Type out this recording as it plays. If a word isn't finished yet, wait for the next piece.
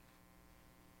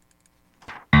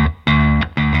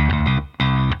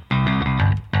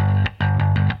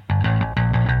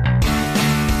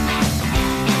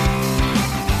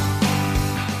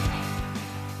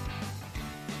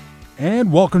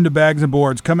And welcome to Bags and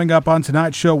Boards. Coming up on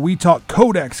tonight's show, we talk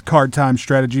Codex card time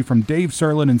strategy from Dave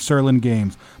Serlin and Serlin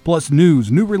Games, plus news,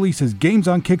 new releases, games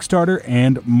on Kickstarter,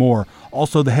 and more.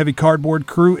 Also, the Heavy Cardboard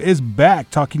crew is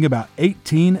back talking about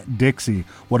 18 Dixie.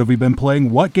 What have we been playing?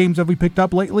 What games have we picked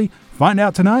up lately? Find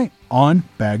out tonight on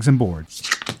Bags and Boards.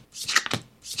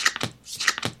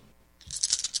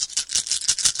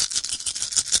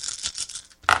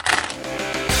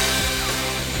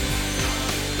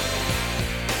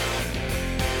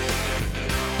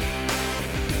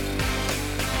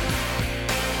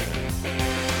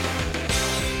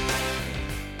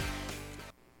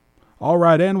 All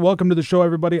right, and welcome to the show,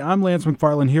 everybody. I'm Lance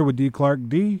McFarland here with D. Clark.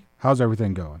 D, how's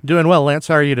everything going? Doing well, Lance.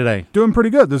 How are you today? Doing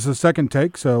pretty good. This is a second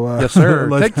take, so... yes, sir.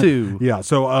 Take two. Yeah,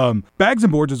 so Bags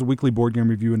and Boards is a weekly board game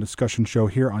review and discussion show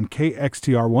here on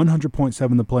KXTR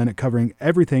 100.7 The Planet, covering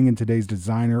everything in today's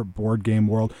designer board game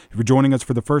world. If you're joining us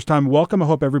for the first time, welcome. I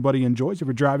hope everybody enjoys. If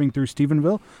you're driving through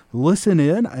Stephenville, listen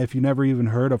in. If you never even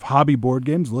heard of hobby board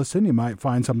games, listen. You might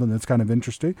find something that's kind of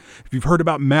interesting. If you've heard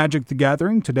about Magic the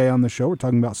Gathering, today on the show, we're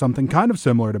talking about something kind of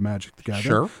similar to Magic the Gathering.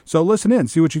 Sure. So listen in,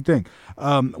 see what you think.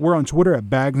 We're on Twitter at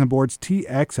Bags and Boards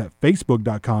TX, at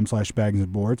Facebook.com/Bags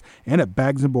and Boards, and at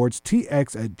Bags and Boards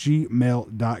TX at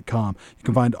gmail.com. You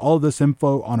can find all of this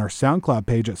info on our SoundCloud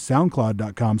page at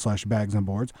SoundCloud.com/Bags and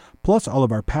Boards, plus all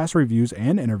of our past reviews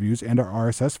and interviews and our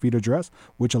RSS feed address,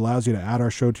 which allows you to add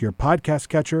our show to your podcast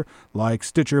catcher like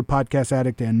Stitcher, Podcast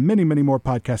Addict, and many, many more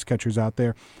podcast catchers out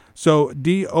there. So,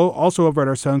 also over at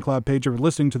our SoundCloud page, if you're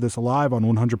listening to this live on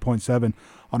 100.7,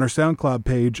 on our SoundCloud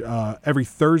page, every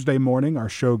Thursday morning, our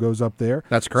show goes up there.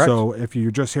 That's correct. So, if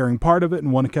you're just hearing part of it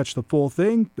and want to catch the full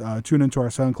thing, tune into our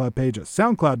SoundCloud page at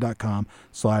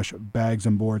soundcloud.com/Bags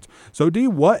and Boards. So, D,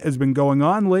 what has been going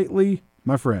on lately,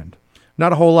 my friend?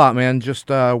 Not a whole lot, man. Just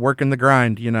working the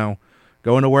grind,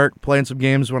 Going to work, playing some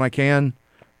games when I can.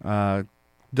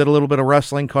 Did a little bit of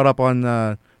wrestling, caught up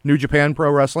on New Japan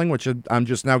Pro Wrestling, which I'm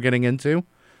just now getting into.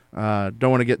 Don't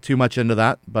want to get too much into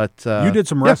that, but... you did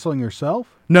some wrestling yourself?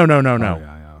 No. Oh,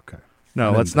 yeah, okay.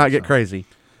 No, let's not get crazy.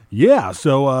 Yeah,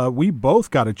 so we both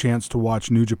got a chance to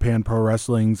watch New Japan Pro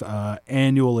Wrestling's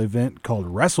annual event called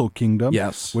Wrestle Kingdom.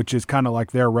 Yes. Which is kind of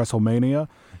like their WrestleMania.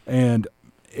 And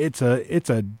it's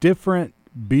a different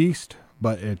beast,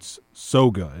 but it's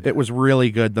so good. It was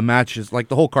really good. The matches,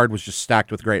 the whole card was just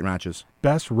stacked with great matches.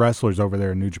 Best wrestlers over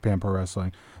there in New Japan Pro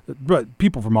Wrestling. But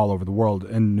people from all over the world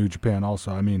in New Japan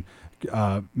also. I mean,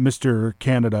 Mr.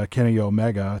 Canada, Kenny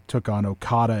Omega, took on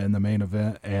Okada in the main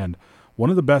event, and one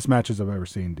of the best matches I've ever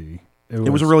seen, D. It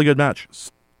was a really good match.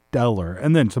 Stellar.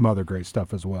 And then some other great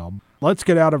stuff as well. Let's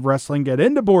get out of wrestling, get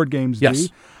into board games, yes.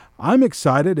 D. I'm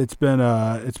excited. It's been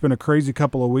a crazy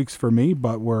couple of weeks for me,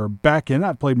 but we're back in.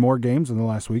 I've played more games in the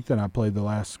last week than I played the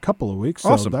last couple of weeks,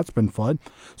 so awesome. That's been fun.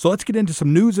 So let's get into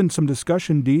some news and some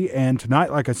discussion, D. And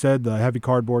tonight, like I said, the Heavy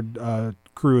Cardboard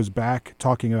crew is back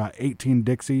talking about 18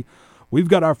 Dixie. We've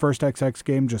got our first XX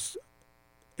game, just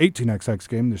 18XX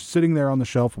game. They're sitting there on the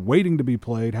shelf waiting to be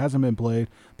played. Hasn't been played,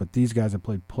 but these guys have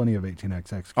played plenty of 18XX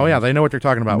games. Oh, yeah, they know what they're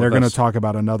talking about. And they're going to talk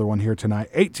about another one here tonight.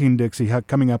 18 Dixie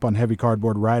coming up on Heavy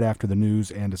Cardboard right after the news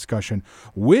and discussion.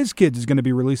 WizKids is going to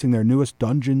be releasing their newest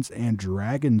Dungeons and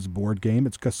Dragons board game.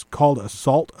 It's called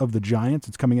Assault of the Giants.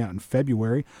 It's coming out in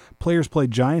February. Players play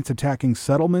giants attacking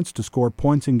settlements to score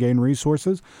points and gain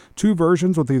resources. 2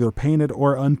 versions with either painted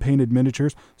or unpainted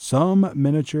miniatures. Some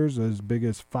miniatures as big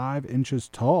as 5 inches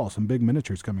tall. Some big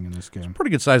miniatures coming in this game. Pretty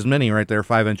good sized mini right there,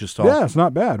 5 inches tall. Yeah, it's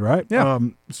not bad, right? Yeah.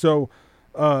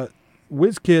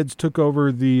 WizKids took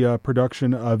over the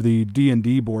production of the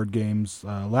D&D board games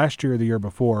last year or the year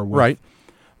before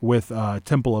with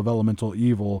Temple of Elemental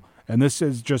Evil. And this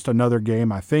is just another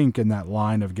game, I think, in that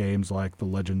line of games like The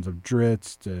Legends of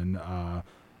Drizzt and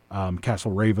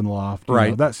Castle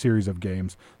Ravenloft, that series of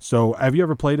games. So have you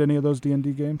ever played any of those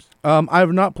D&D games? I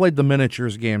have not played the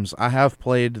miniatures games. I have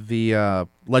played the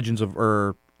Lords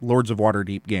of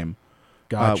Waterdeep game.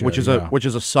 Gotcha, which is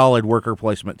a solid worker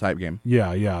placement type game.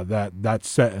 Yeah, that's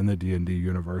set in the D&D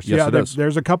universe. Yes, it is.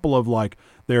 There's a couple of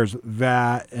there's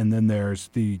that, and then there's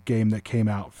the game that came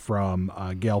out from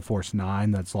Gale Force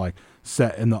 9 that's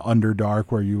set in the Underdark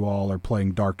where you all are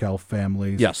playing Dark Elf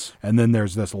families. Yes. And then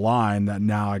there's this line that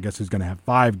now I guess is going to have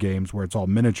 5 games where it's all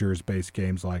miniatures based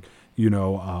games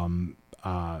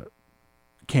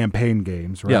campaign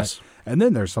games, right? Yes. And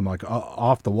then there's some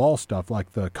off the wall stuff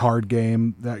like the card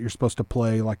game that you're supposed to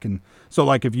play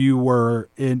if you were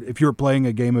playing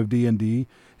a game of D&D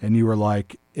and you were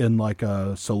in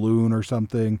a saloon or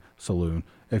something,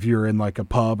 if you're in a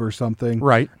pub or something.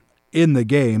 Right. In the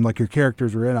game, your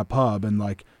characters were in a pub and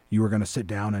you were going to sit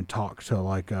down and talk to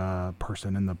like a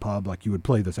person in the pub, like you would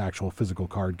play this actual physical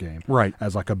card game, Right.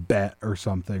 as like a bet or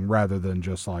something, rather than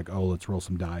just like, oh, let's roll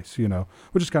some dice,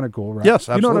 which is kind of cool, right? Yes,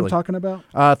 You know what I'm absolutely. talking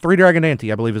about? Three Dragon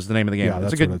Ante, I believe, is the name of the game. Yeah, it's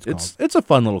that's a good. what it's It's a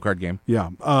fun little card game. Yeah.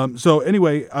 So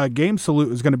anyway, Game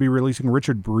Salute is going to be releasing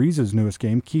Richard Breeze's newest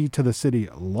game, Key to the City,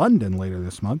 London, later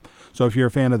this month. So if you're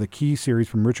a fan of the Key series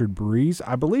from Richard Breeze,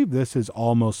 I believe this is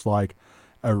almost like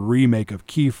a remake of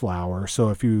Keyflower. So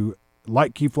if you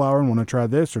like Keyflower and want to try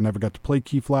this or never got to play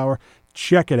Keyflower,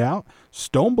 check it out.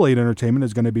 Stoneblade Entertainment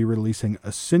is going to be releasing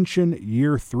Ascension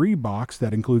Year 3 box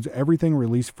that includes everything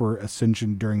released for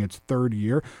Ascension during its third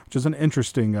year, which is an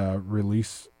interesting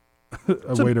release,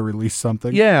 a way to release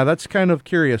something. Yeah, that's kind of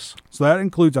curious. So that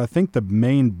includes, I think, the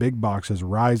main big boxes,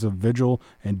 Rise of Vigil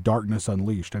and Darkness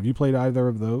Unleashed. Have you played either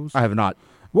of those? I have not.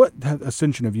 What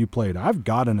Ascension have you played? I've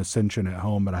got an Ascension at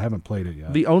home, but I haven't played it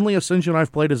yet. The only Ascension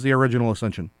I've played is the original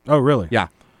Ascension. Oh, really? Yeah.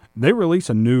 They release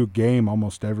a new game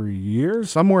almost every year.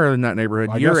 Somewhere in that neighborhood.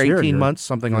 I Year, guess 18 months,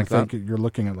 something like I that. think you're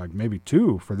looking at like maybe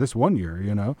 2 for this 1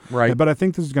 year, Right. But I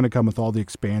think this is going to come with all the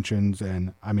expansions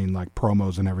and, I mean, like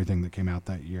promos and everything that came out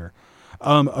that year.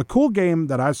 A cool game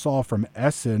that I saw from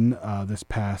Essen this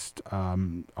past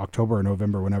October or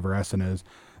November, whenever Essen is,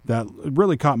 that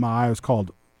really caught my eye was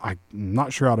called, I'm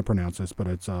not sure how to pronounce this, but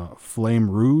it's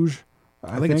Flame Rouge.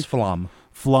 I think it's Flam.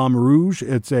 Flamme Rouge.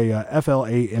 It's a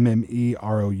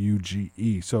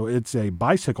FLAMMEROUGE. So it's a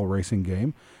bicycle racing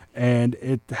game, and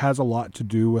it has a lot to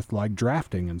do with like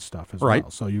drafting and stuff as Right.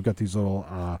 well. So you've got these little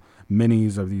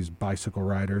minis of these bicycle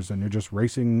riders, and you're just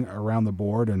racing around the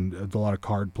board, and there's a lot of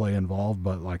card play involved,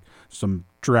 but like some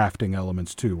drafting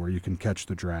elements too, where you can catch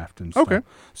the draft and stuff. Okay.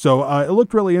 So it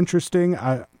looked really interesting.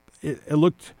 It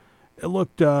looked.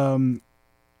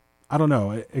 I don't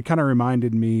know. It kind of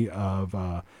reminded me of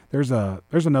there's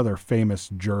another famous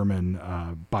German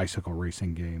bicycle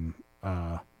racing game.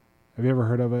 Have you ever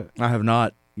heard of it? I have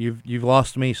not. You've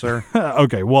lost me, sir.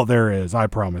 Okay, well there is. I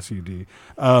promise you, D.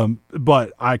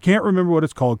 But I can't remember what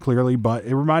it's called clearly. But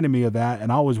it reminded me of that,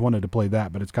 and I always wanted to play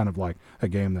that. But it's kind of like a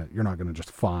game that you're not going to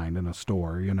just find in a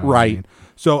store, you know? what I Right. mean?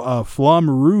 So Flamme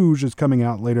Rouge is coming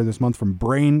out later this month from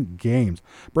Brain Games.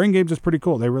 Brain Games is pretty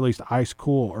cool. They released Ice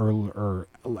Cool or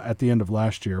at the end of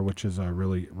last year, which is a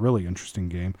really, really interesting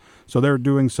game. So they're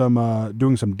doing some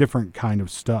different kind of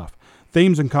stuff.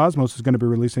 Themes and Cosmos is going to be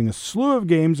releasing a slew of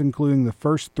games, including the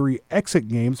first 3 Exit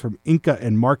games from Inca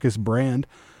and Marcus Brand.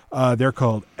 They're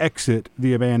called Exit,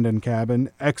 The Abandoned Cabin,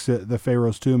 Exit, The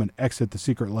Pharaoh's Tomb, and Exit, The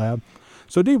Secret Lab.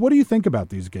 So, Dee, what do you think about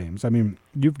these games? I mean,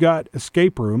 you've got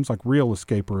escape rooms, like real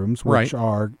escape rooms, which Right.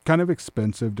 are kind of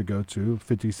expensive to go to,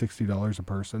 $50, $60 a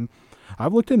person.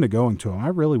 I've looked into going to them. I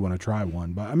really want to try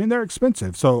one, but I mean, they're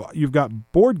expensive. So you've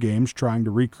got board games trying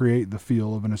to recreate the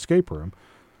feel of an escape room.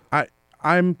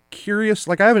 I'm curious.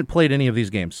 Like, I haven't played any of these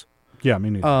games. Yeah,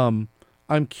 me neither.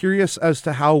 I'm curious as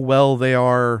to how well they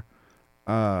are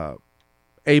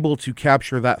able to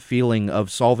capture that feeling of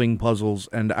solving puzzles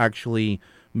and actually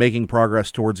making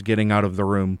progress towards getting out of the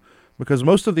room. Because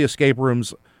most of the escape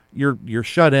rooms, you're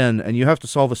shut in and you have to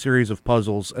solve a series of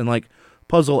puzzles. And like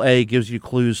puzzle A gives you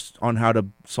clues on how to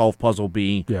solve puzzle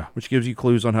B, Yeah. which gives you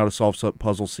clues on how to solve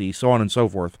puzzle C, so on and so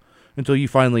forth, until you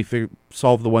finally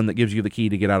solve the one that gives you the key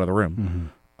to get out of the room.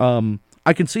 Mm-hmm.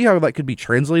 I can see how that could be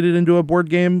translated into a board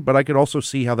game, but I could also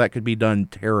see how that could be done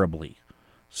terribly.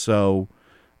 So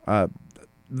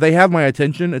they have my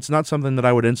attention. It's not something that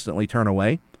I would instantly turn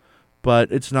away,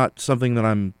 but it's not something that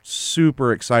I'm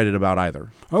super excited about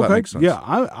either. If that Okay. makes sense. Yeah,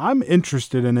 I'm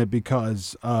interested in it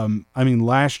because, I mean,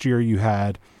 last year you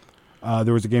had,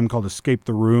 there was a game called Escape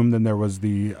the Room. Then there was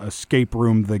the Escape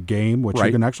Room, the game, which you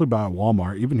Right. can actually buy at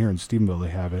Walmart. Even here in Stephenville, they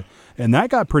have it. And that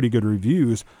got pretty good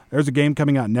reviews. There's a game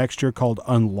coming out next year called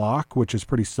Unlock, which is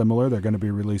pretty similar. They're going to be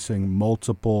releasing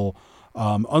multiple.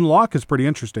 Unlock is pretty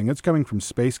interesting. It's coming from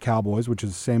Space Cowboys, which is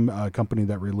the same company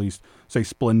that released, say,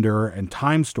 Splendor and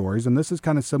Time Stories. And this is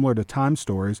kind of similar to Time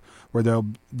Stories, where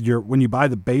when you buy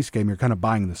the base game, you're kind of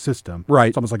buying the system. Right.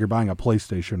 It's almost like you're buying a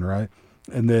PlayStation, right?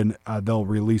 And then they'll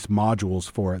release modules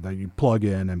for it that you plug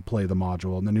in and play the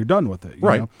module, and then you're done with it. You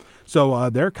Right. know? So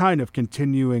they're kind of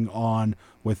continuing on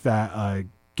with that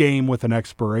game with an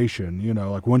expiration.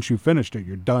 Like once you finished it,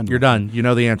 you're done. You're with done. You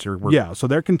know the answer. Yeah, so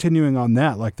they're continuing on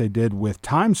that like they did with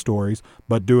Time Stories,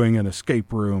 but doing an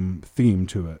escape room theme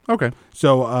to it. Okay.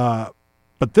 So,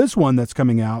 but this one that's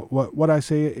coming out, what I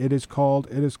say it is called?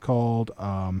 It is called.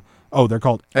 They're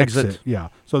called Exit. Yeah.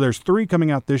 So there's 3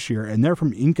 coming out this year, and they're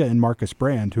from Inca and Marcus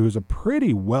Brand, who is a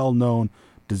pretty well-known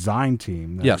design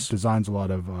team that Yes. designs a lot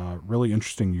of really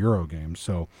interesting Euro games.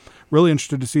 So really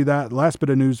interested to see that. Last bit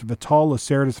of news, Vital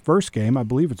Lacerda's first game, I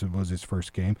believe it was his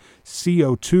first game,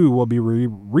 CO2, will be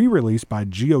re-released by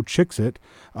GeoChixit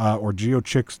or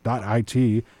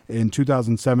geochix.it in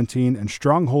 2017, and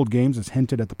Stronghold Games has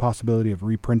hinted at the possibility of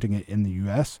reprinting it in the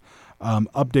U.S.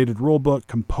 Updated rulebook,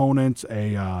 components,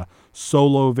 a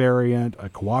solo variant, a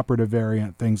cooperative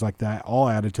variant, things like that, all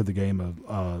added to the game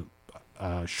of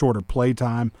shorter play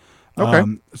time. Okay.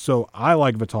 So I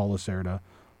like Vital Lacerda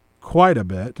quite a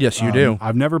bit. Yes, you do.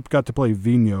 I've never got to play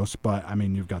Vinos, but I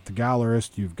mean, you've got the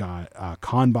Gallerist, you've got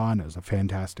Kanban is a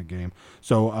fantastic game.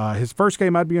 So his first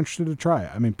game, I'd be interested to try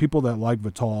it. I mean, people that like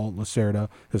Vital Lacerda,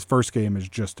 his first game is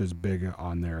just as big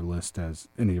on their list as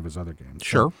any of his other games.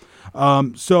 Sure.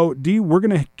 So D, we're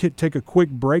going to take a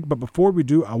quick break, but before we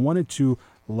do, I wanted to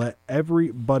let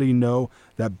everybody know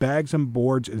that Bags and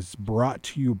Boards is brought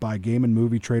to you by Game and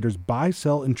Movie Traders. Buy,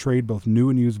 sell, and trade both new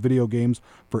and used video games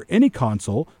for any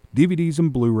console, DVDs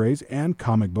and Blu-rays, and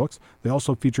comic books. They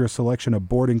also feature a selection of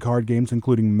board and card games,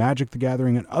 including Magic the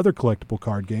Gathering and other collectible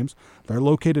card games. They're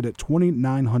located at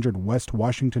 2900 West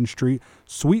Washington Street,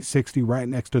 Suite 60, right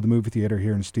next to the movie theater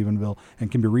here in Stephenville,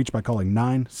 and can be reached by calling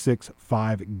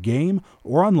 965-GAME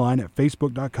or online at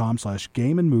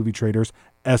facebook.com/Game and Movie Traders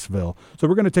Sville. So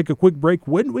we're going to take a quick break.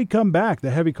 When we come back, the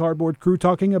Heavy Cardboard crew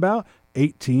talking about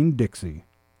 18 Dixie.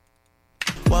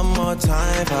 One more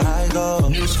time before I go.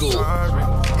 New school. Sorry.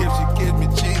 If she get me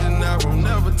cheating, I will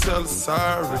never tell her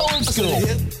sorry. Old school.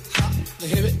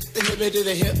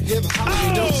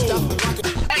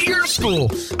 At your school.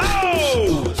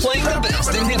 Oh! Playing the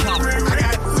best in hip hop.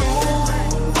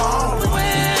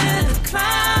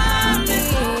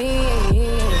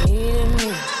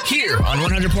 Here on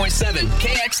 100.7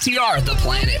 KXTR The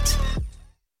Planet.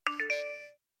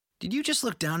 Did you just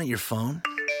look down at your phone?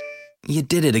 You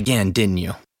did it again, didn't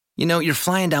you? You know, you're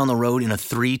flying down the road in a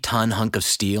 3-ton hunk of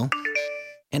steel,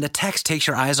 and a text takes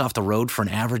your eyes off the road for an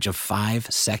average of 5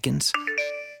 seconds.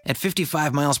 At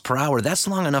 55 miles per hour, that's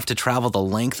long enough to travel the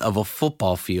length of a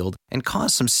football field and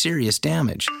cause some serious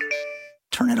damage.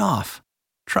 Turn it off.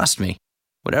 Trust me,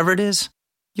 whatever it is,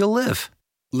 you'll live.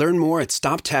 Learn more at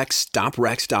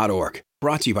StopTextStopWrecks.org.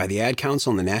 Brought to you by the Ad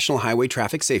Council and the National Highway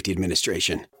Traffic Safety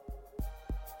Administration.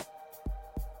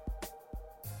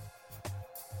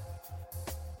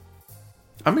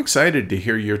 I'm excited to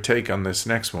hear your take on this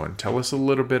next one. Tell us a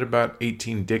little bit about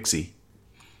 18 Dixie.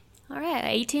 All right.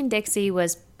 18 Dixie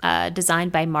was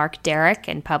designed by Mark Derrick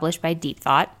and published by Deep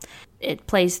Thought. It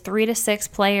plays 3 to 6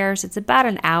 players. It's about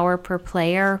an hour per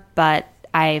player, but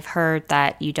I've heard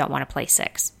that you don't want to play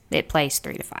 6. It plays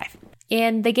 3 to 5.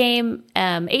 In the game,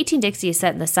 18 Dixie is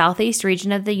set in the southeast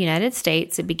region of the United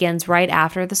States. It begins right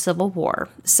after the Civil War.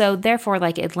 So therefore,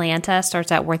 like Atlanta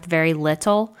starts out worth very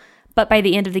little, but by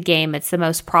the end of the game, it's the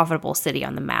most profitable city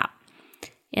on the map.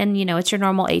 And, you know, it's your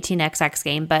normal 18XX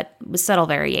game, but with subtle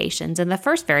variations. And the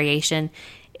first variation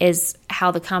is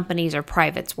how the companies or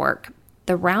privates work.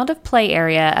 The round of play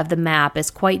area of the map is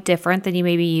quite different than you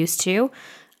may be used to.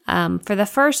 For the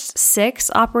first 6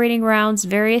 operating rounds,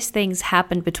 various things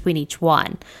happen between each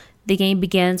one. The game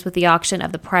begins with the auction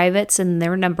of the privates, and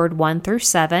they're numbered 1 through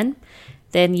 7.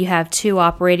 Then you have 2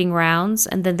 operating rounds,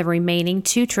 and then the remaining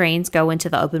 2 trains go into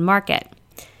the open market.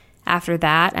 After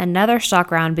that, another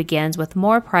stock round begins with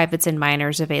more privates and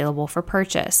miners available for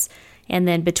purchase. And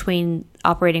then between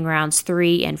operating rounds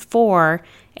 3 and 4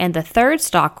 and the third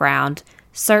stock round,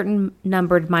 certain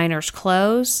numbered miners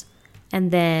close,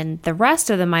 and then the rest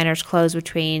of the miners close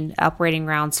between operating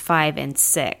rounds 5 and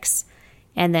 6.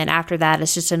 And then after that,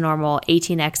 it's just a normal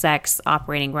 18XX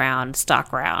operating round,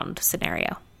 stock round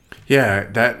scenario. Yeah,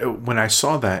 that when I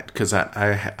saw that, because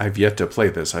I've yet to play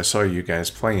this. I saw you guys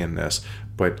playing this,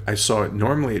 but I saw it.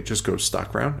 Normally it just goes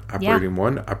stock round, operating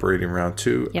 1, operating round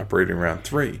 2, operating round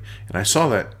 3. And I saw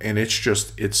that, and it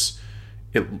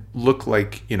looked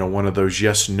like, you know, one of those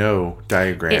yes/no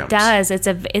diagrams. It does.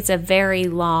 It's a very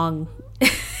long.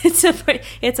 it's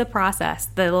a process.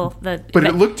 But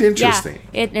it looked interesting.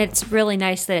 Yeah, it's really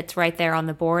nice that it's right there on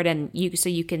the board, and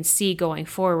you can see going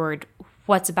forward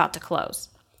what's about to close.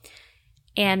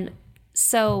 And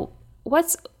so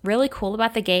what's really cool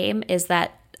about the game is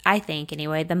that, I think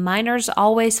anyway, the miners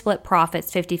always split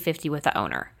profits 50-50 with the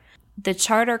owner. The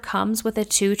charter comes with a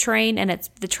 2 train, and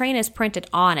the train is printed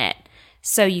on it,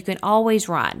 so you can always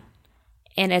run.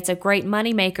 And it's a great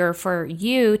moneymaker for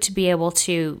you to be able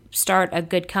to start a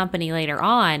good company later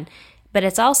on, but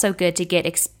it's also good to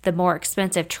get the more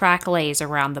expensive track lays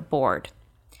around the board.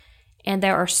 And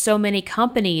there are so many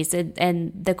companies,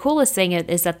 and the coolest thing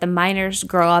is that the minors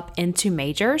grow up into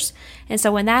majors. And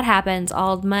so when that happens,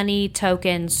 all money,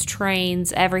 tokens,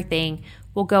 trains, everything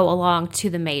will go along to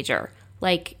the major.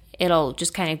 Like, it'll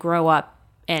just kind of grow up,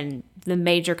 and the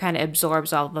major kind of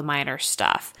absorbs all the minor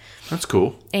stuff. That's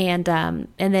cool. And then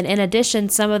in addition,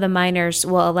 some of the minors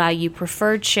will allow you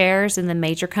preferred shares in the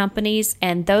major companies,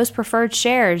 and those preferred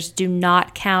shares do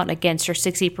not count against your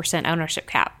 60% ownership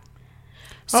cap.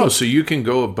 So you can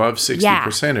go above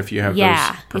 60% if you have those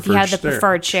preferred if you have the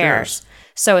preferred shares.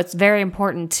 So it's very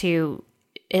important to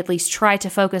at least try to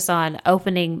focus on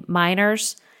opening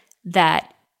minors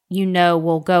that you know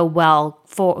will go well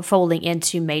folding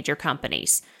into major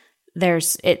companies.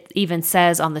 It even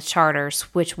says on the charters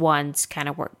which ones kind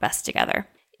of work best together.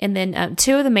 And then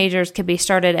 2 of the majors can be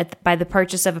started by the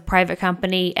purchase of a private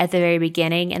company at the very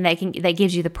beginning, and that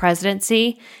gives you the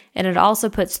presidency. And it also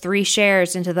puts 3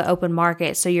 shares into the open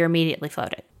market, so you're immediately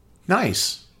floated.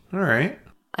 Nice. All right.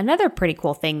 Another pretty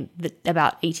cool thing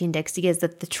about 18 Dixie is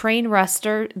that the train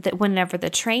ruster, that whenever the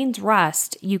trains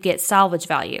rust, you get salvage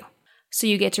value. So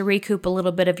you get to recoup a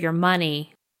little bit of your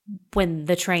money when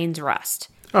the trains rust.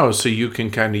 Oh, so you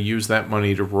can kind of use that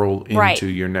money to roll into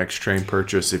your next train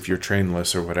purchase if you're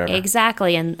trainless or whatever.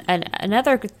 Exactly. And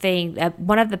another thing,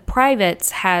 one of the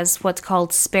privates has what's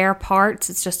called spare parts.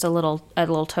 It's just a little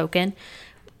token.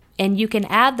 And you can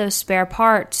add those spare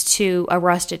parts to a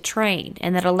rusted train,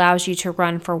 and that allows you to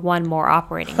run for one more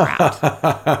operating round.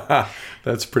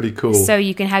 That's pretty cool. So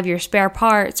you can have your spare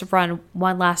parts run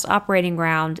one last operating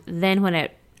round. Then when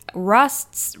it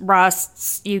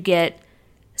rusts, you get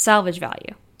salvage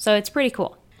value. So it's pretty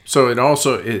cool. So it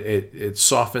also it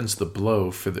softens the blow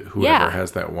for whoever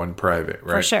has that one private,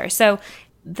 right? For sure. So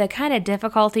the kind of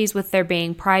difficulties with there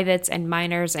being privates and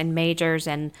minors and majors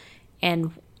and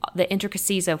the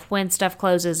intricacies of when stuff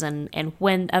closes and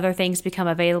when other things become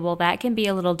available, that can be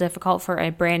a little difficult for a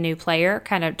brand new player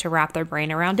kind of to wrap their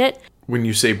brain around it. When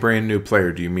you say brand new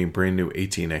player, do you mean brand new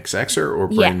 18xxer or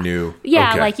brand new?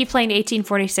 Yeah, okay. Like you played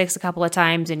 1846 a couple of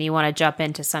times and you want to jump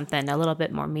into something a little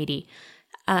bit more meaty.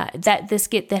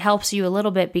 That helps you a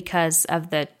little bit because of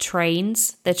the train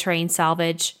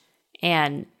salvage,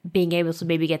 and being able to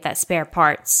maybe get that spare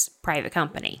parts private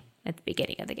company at the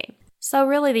beginning of the game. So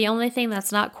really the only thing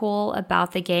that's not cool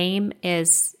about the game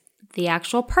is the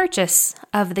actual purchase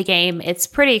of the game. It's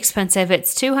pretty expensive.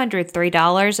 It's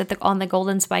 $203 on the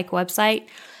Golden Spike website.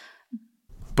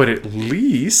 But at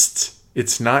least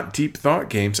it's not Deep Thought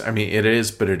Games. I mean, it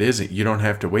is, but it isn't. You don't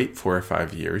have to wait 4 or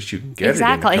 5 years. You can get it in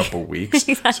a couple weeks.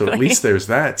 Exactly. So at least there's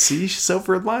that. See,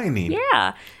 silver lining.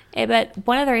 Yeah. But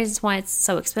one of the reasons why it's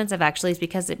so expensive, actually, is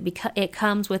because it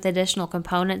comes with additional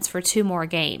components for 2 more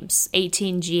games,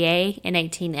 18GA and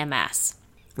 18MS.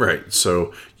 Right.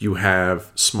 So you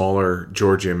have smaller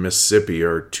Georgia and Mississippi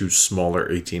are 2 smaller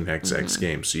 18xx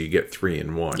games. So you get 3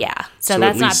 in 1. Yeah. So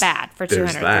that's not bad for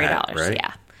 $203. That, right?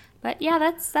 Yeah. But yeah,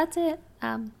 that's it.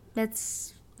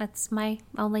 That's my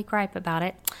only gripe about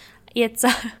it. It's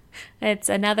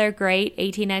another great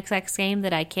 18xx game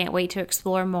that I can't wait to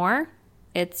explore more.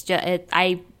 It's just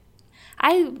I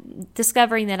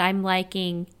discovering that I'm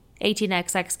liking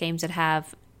 18xx games that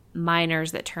have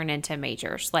minors that turn into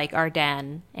majors, like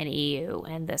Ardennes and EU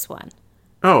and this one.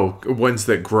 Oh, ones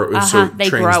that grow. So they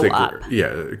grow up.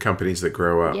 Companies that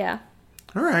grow up. Yeah.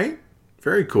 All right.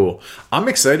 Very cool. I'm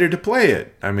excited to play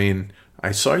it. I mean,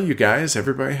 I saw you guys,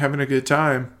 everybody having a good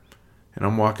time, and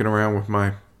I'm walking around with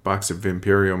my box of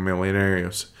Imperial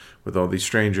Millonarios with all these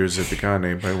strangers at the con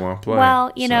anybody want to play.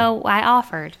 Well, you know, I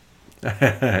offered.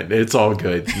 It's all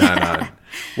good. Nah.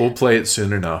 We'll play it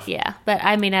soon enough. Yeah, but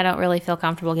I mean, I don't really feel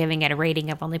comfortable giving it a rating.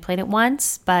 I've only played it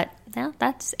once, but no,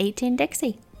 that's 18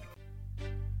 Dixie.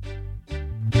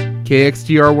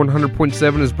 KXTR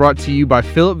 100.7 is brought to you by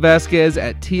Philip Vasquez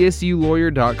at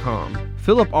TSUlawyer.com.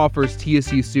 Philip offers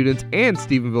TSU students and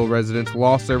Stephenville residents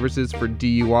law services for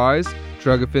DUIs,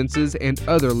 drug offenses, and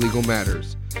other legal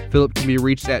matters. Philip can be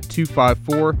reached at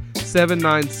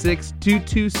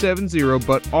 254-796-2270,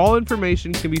 but all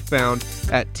information can be found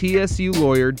at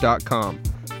TSUlawyer.com.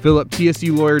 Philip,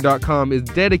 TSUlawyer.com is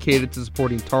dedicated to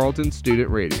supporting Tarleton Student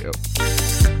Radio.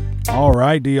 All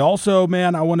right, D. Also,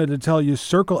 man, I wanted to tell you,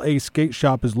 Circle A Skate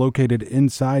Shop is located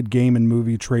inside Game and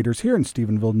Movie Traders here in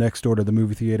Stephenville, next door to the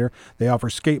movie theater. They offer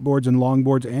skateboards and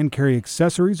longboards and carry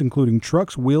accessories, including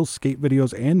trucks, wheels, skate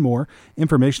videos, and more.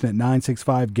 Information at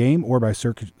 965-GAME or by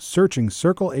searching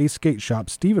Circle A Skate Shop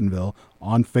Stephenville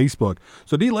on Facebook.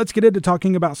 So, D, let's get into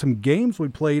talking about some games we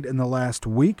played in the last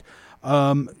week.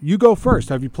 You go first.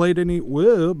 Have you played any,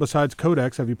 besides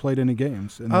Codex, have you played any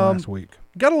games in the last week?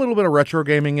 Got a little bit of retro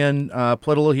gaming in,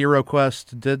 played a little Hero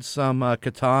Quest, did some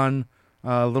Catan,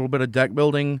 a little bit of deck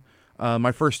building.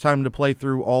 My first time to play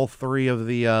through all 3 of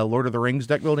the Lord of the Rings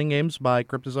deck building games by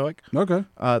Cryptozoic. Okay.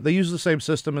 They use the same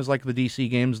system as like the DC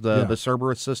games, the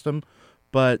Cerberus system,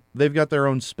 but they've got their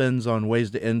own spins on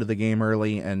ways to end the game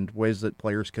early and ways that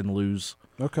players can lose.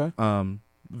 Okay.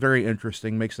 Very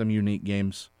interesting. Makes them unique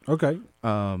games. Okay.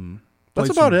 That's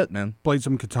about it, man. Played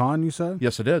some Catan, you said?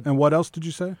 Yes, I did. And what else did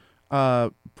you say?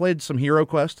 Played some Hero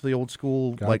Quest, the old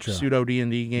school like pseudo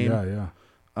D&D game. Yeah.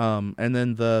 And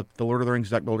then the Lord of the Rings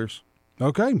deck builders.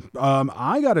 Okay.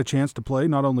 I got a chance to play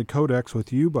not only Codex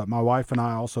with you, but my wife and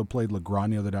I also played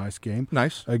Lagranio, the dice game.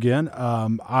 Nice. Again,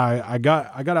 I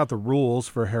got out the rules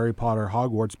for Harry Potter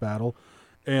Hogwarts Battle,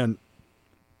 and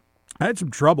I had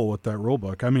some trouble with that rule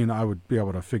book. I mean, I would be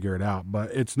able to figure it out, but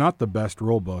it's not the best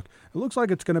rule book. It looks like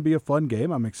it's going to be a fun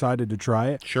game. I'm excited to try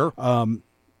it. Sure.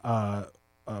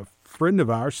 A friend of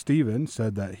ours, Steven,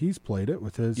 said that he's played it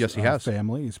with his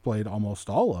family. He's played almost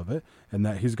all of it, and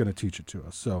that he's going to teach it to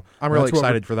us. So I'm really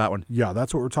excited for that one. Yeah,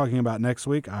 that's what we're talking about next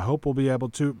week. I hope we'll be able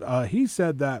to. He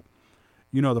said that,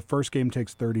 the first game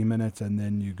takes 30 minutes, and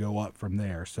then you go up from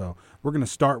there. So we're going to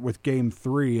start with game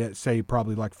 3 at, say,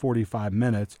 probably like 45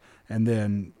 minutes, and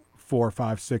then 4,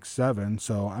 5, 6, 7.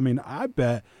 So, I mean, I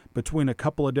bet between a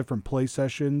couple of different play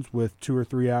sessions with 2 or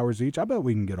 3 hours each, I bet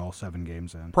we can get all 7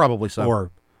 games in. Probably so.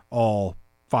 Or all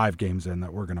 5 games in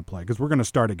that we're going to play, because we're going to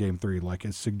start at game 3 like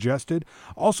is suggested.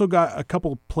 Also got a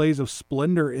couple plays of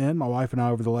Splendor in. My wife and I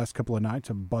over the last couple of nights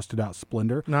have busted out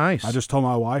Splendor. Nice. I just told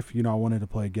my wife, I wanted to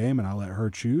play a game, and I let her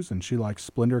choose, and she likes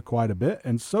Splendor quite a bit,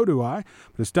 and so do I,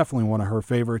 but it's definitely one of her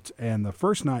favorites. And the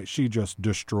first night she just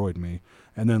destroyed me,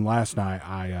 and then last night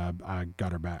I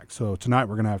got her back. So tonight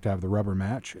we're going to have the rubber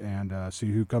match and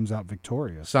see who comes out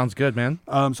victorious. Sounds good, man.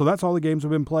 So that's all the games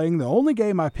I've been playing. The only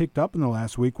game I picked up in the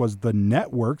last week was The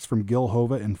Networks from Gil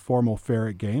Hova Informal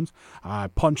Ferret Games. I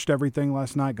punched everything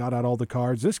last night, got out all the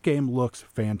cards. This game looks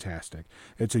fantastic.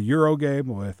 It's a Euro game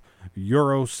with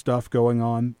Euro stuff going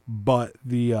on, but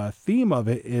the theme of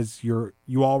it is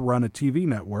you all run a TV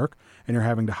network, and you're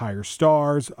having to hire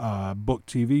stars, book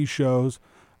TV shows,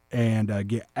 and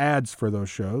get ads for those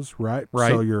shows, right?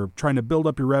 So you're trying to build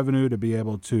up your revenue to be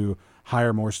able to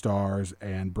hire more stars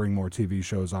and bring more TV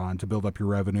shows on to build up your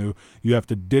revenue. You have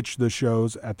to ditch the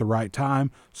shows at the right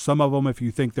time. Some of them, if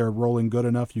you think they're rolling good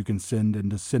enough, you can send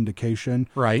into syndication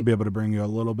to be able to bring you a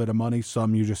little bit of money.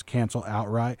 Some you just cancel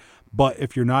outright. But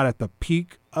if you're not at the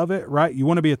peak of it, right, you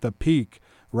want to be at the peak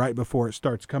right before it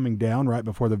starts coming down, right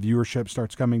before the viewership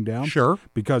starts coming down. Sure.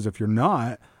 Because if you're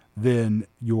not, then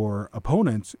your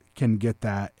opponents can get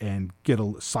that and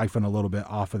siphon a little bit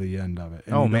off of the end of it.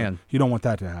 And you don't want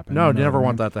that to happen. No, you never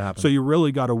want that to happen. So you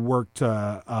really got to work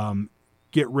to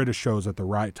get rid of shows at the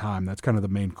right time. That's kind of the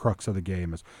main crux of the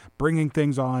game, is bringing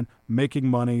things on, making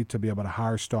money to be able to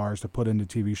hire stars to put into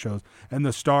TV shows. And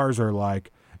the stars are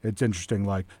like, it's interesting,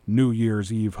 like New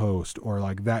Year's Eve host, or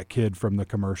like that kid from the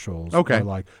commercials, or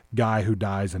like guy who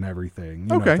dies and everything,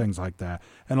 you know, things like that.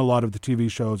 And a lot of the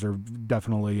TV shows are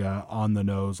definitely on the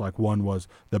nose. Like one was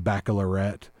The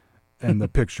Baccalaureate, and the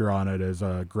picture on it is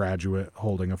a graduate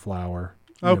holding a flower.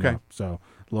 So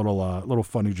little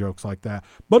funny jokes like that.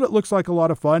 But it looks like a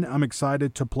lot of fun. I'm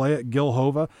excited to play it. Gil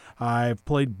Hova. I've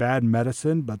played Bad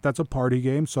Medicine, but that's a party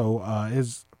game. So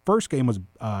his first game was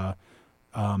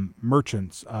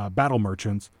Merchants, Battle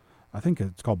Merchants. I think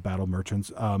it's called Battle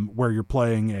Merchants, where you're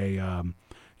playing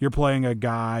a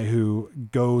guy who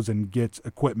goes and gets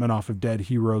equipment off of dead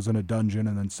heroes in a dungeon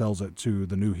and then sells it to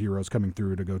the new heroes coming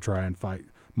through to go try and fight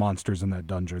monsters in that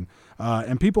dungeon.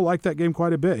 And people like that game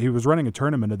quite a bit. He was running a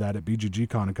tournament of that at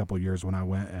BGG-Con a couple of years when I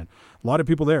went, and a lot of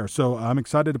people there. So I'm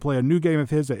excited to play a new game of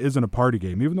his that isn't a party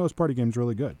game, even though his party game is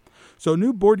really good. So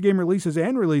new board game releases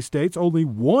and release dates, only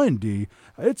one, D.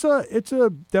 It's a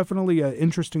definitely an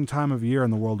interesting time of year in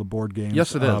the world of board games.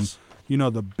 Yes, it is. You know,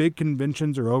 the big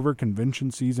conventions are over. Convention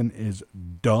season is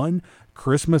done.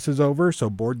 Christmas is over, so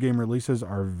board game releases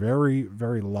are very,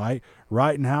 very light.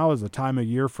 Right now is a time of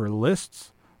year for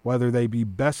lists, whether they be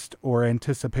best or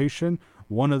anticipation,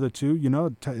 one of the two. You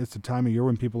know, it's a time of year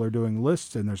when people are doing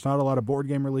lists, and there's not a lot of board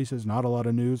game releases, not a lot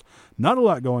of news, not a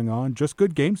lot going on, just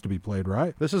good games to be played,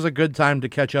 right? This is a good time to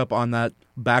catch up on that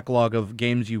backlog of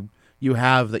games you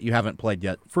have that you haven't played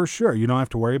yet. For sure. You don't have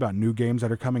to worry about new games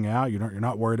that are coming out. You're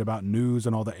not worried about news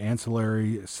and all the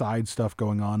ancillary side stuff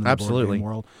going on in the board game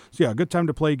world. So yeah, good time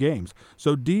to play games.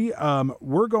 So D,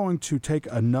 we're going to take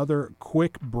another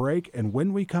quick break, and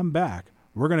when we come back,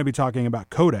 we're going to be talking about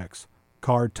Codex,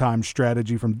 Card Time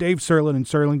Strategy from Dave Serlin and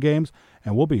Serlin Games,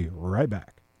 and we'll be right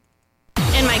back.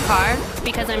 In my car,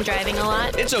 because I'm driving a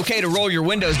lot. It's okay to roll your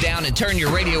windows down and turn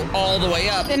your radio all the way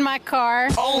up. In my car.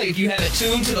 Only if you have it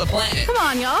tuned to the planet. Come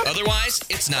on, y'all. Otherwise,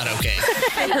 it's not okay.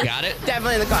 Got it?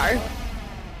 Definitely in the car.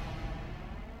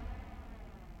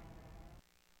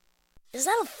 Is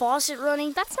that a faucet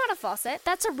running? That's not a faucet.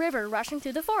 That's a river rushing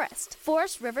through the forest.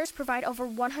 Forest rivers provide over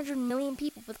 100 million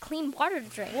people with clean water to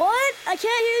drink. What? I can't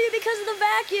hear you because of the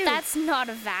vacuum. That's not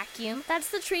a vacuum.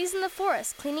 That's the trees in the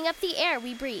forest cleaning up the air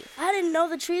we breathe. I didn't know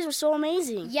the trees were so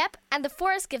amazing. Yep, and the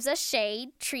forest gives us shade,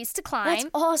 trees to climb. That's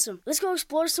awesome. Let's go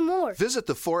explore some more. Visit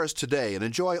the forest today and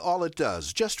enjoy all it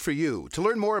does, just for you. To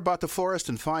learn more about the forest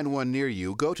and find one near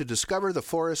you, go to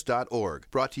discovertheforest.org.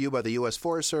 Brought to you by the U.S.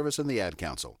 Forest Service and the Ad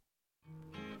Council.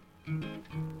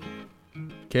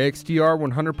 KXTR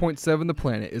 100.7 The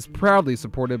Planet is proudly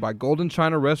supported by Golden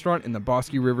China Restaurant in the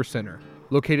Bosque River Center.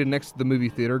 Located next to the movie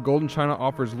theater, Golden China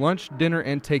offers lunch, dinner,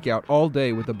 and takeout all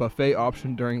day with a buffet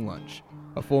option during lunch.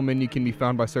 A full menu can be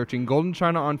found by searching Golden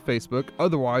China on Facebook.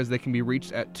 Otherwise, they can be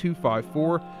reached at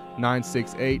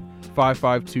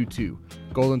 254-968-5522.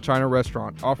 Golden China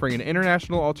Restaurant, offering an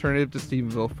international alternative to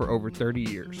Stephenville for over 30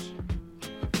 years.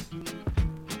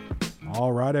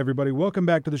 All right, everybody, welcome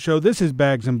back to the show. This is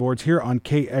Bags and Boards here on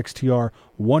KXTR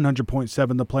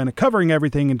 100.7 The Planet, covering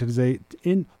everything in today's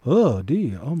I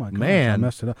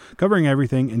messed it up. Covering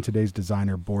everything in today's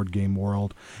designer board game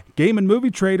world. Game and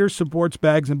Movie Traders supports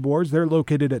Bags and Boards. They're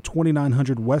located at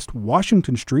 2900 West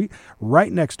Washington Street,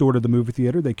 right next door to the movie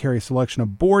theater. They carry a selection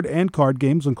of board and card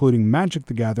games, including Magic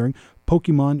the Gathering,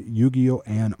 Pokemon, Yu-Gi-Oh,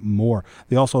 and more.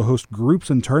 They also host groups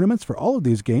and tournaments for all of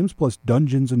these games, plus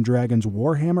Dungeons & Dragons,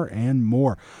 Warhammer, and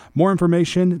more. More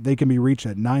information, they can be reached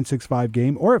at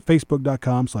 965-GAME or at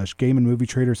facebook.com/Game and Movie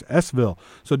Traders Sville.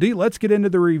 So, D, let's get into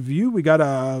the review. We got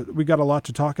a lot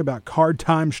to talk about. Card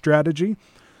Time Strategy.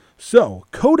 So,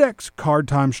 Codex Card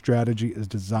Time Strategy is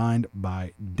designed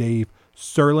by Dave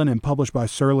Sirlin and published by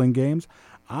Sirlin Games.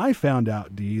 I found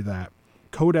out, D, that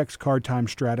Codex Card Time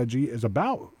Strategy is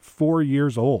about 4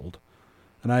 years old,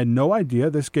 and I had no idea.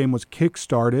 This game was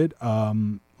kickstarted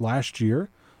last year,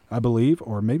 I believe,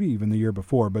 or maybe even the year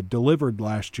before, but delivered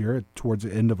last year, towards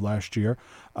the end of last year.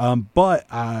 But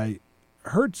I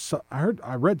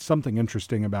read something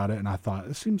interesting about it, and I thought,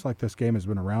 it seems like this game has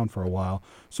been around for a while.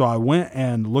 So I went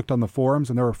and looked on the forums,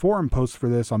 and there were forum posts for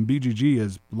this on BGG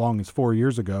as long as 4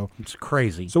 years ago. It's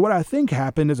crazy. So what I think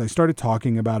happened is I started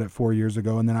talking about it 4 years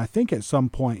ago, and then I think at some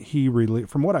point he released,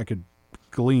 from what I could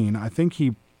glean, I think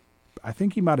he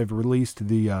might have released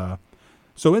the.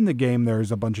 So in the game, there's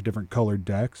a bunch of different colored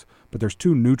decks, but there's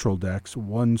two neutral decks.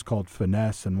 One's called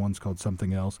Finesse and one's called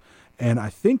something else. And I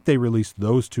think they released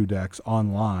those two decks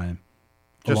online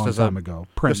a long time ago.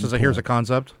 Just as here's a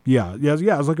concept? Yeah. It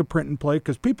was like a print and play,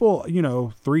 because people,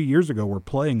 3 years ago were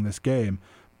playing this game,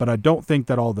 but I don't think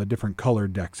that all the different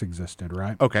colored decks existed,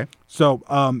 right? Okay. So,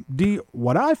 D,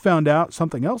 what I found out,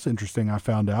 something else interesting I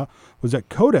found out, was that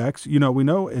Codex, we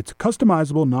know it's a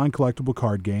customizable, non-collectible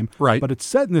card game, right? But it's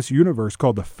set in this universe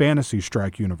called the Fantasy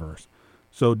Strike universe.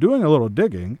 So doing a little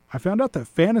digging, I found out that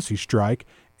Fantasy Strike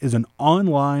is an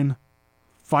online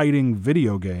fighting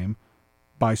video game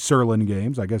by Sirlin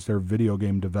Games. I guess their video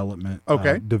game development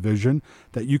division,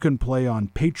 that you can play on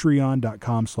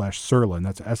patreon.com/Sirlin.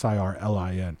 That's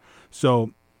Sirlin.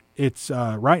 So it's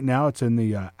right now it's in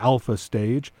the alpha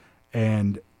stage,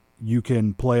 and you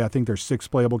can play, I think there's 6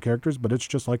 playable characters, but it's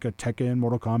just like a Tekken,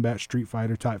 Mortal Kombat, Street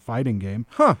Fighter type fighing game.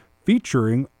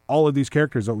 Featuring all of these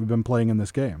characters that we've been playing in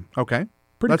this game. Okay.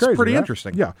 That's crazy, pretty right?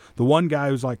 interesting. Yeah. The one guy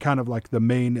who's like kind of like the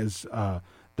main is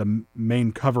the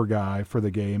main cover guy for the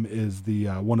game is the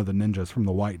one of the ninjas from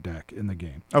the white deck in the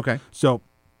game. Okay. So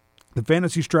the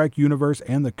Fantasy Strike universe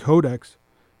and the Codex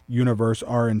universe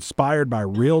are inspired by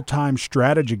real-time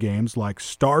strategy games like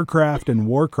StarCraft and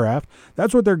Warcraft.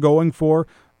 That's what they're going for.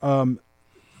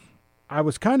 I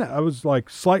was like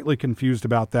slightly confused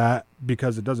about that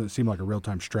because it doesn't seem like a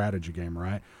real-time strategy game,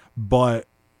 right? But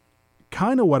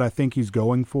kind of what I think he's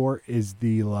going for is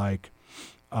the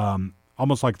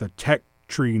almost like the tech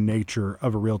tree nature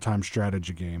of a real-time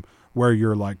strategy game, where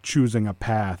you're like choosing a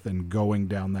path and going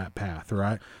down that path,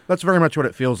 right? That's very much what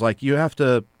it feels like. You have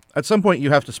to, at some point, you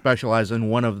have to specialize in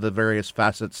one of the various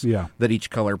facets that each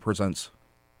color presents.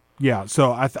 Yeah,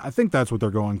 so I think that's what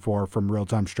they're going for from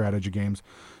real-time strategy games.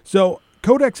 So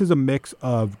Codex is a mix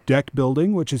of deck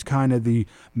building, which is kind of the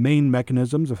main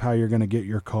mechanisms of how you're going to get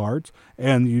your cards,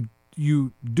 and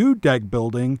you do deck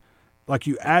building like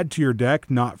you add to your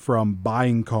deck, not from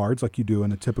buying cards like you do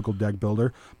in a typical deck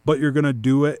builder, but you're going to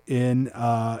do it in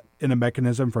a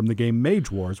mechanism from the game Mage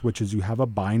Wars, which is you have a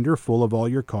binder full of all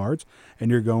your cards,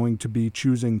 and you're going to be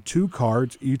choosing 2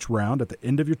 cards each round. At the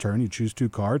end of your turn, you choose 2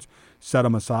 cards, set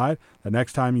them aside. The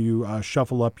next time you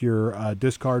shuffle up your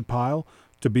discard pile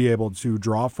to be able to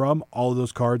draw from, all of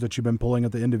those cards that you've been pulling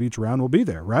at the end of each round will be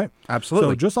there, right? Absolutely.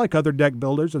 So just like other deck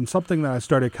builders, and something that I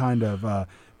started kind of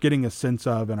getting a sense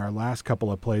of in our last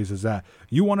couple of plays is that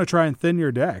you want to try and thin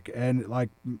your deck. And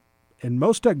like in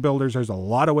most deck builders, there's a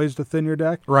lot of ways to thin your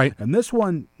deck. Right. And this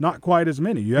one, not quite as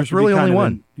many. You have There's to really be kind only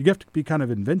of one. You have to be kind of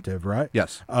inventive, right?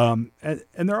 Yes. And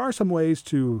there are some ways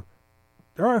to...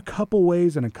 There are a couple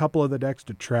ways in a couple of the decks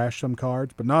to trash some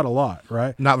cards, but not a lot,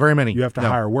 right? Not very many. You have to No.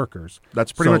 hire workers.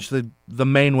 That's pretty much the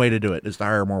main way to do it, is to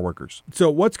hire more workers. So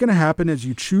what's going to happen is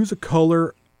you choose a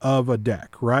color of a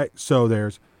deck, right? So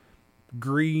there's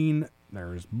green,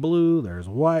 there's blue, there's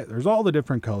white, there's all the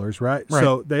different colors, right?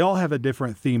 So they all have a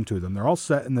different theme to them. They're all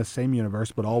set in the same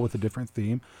universe, but all with a different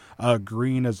theme.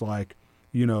 Green is like,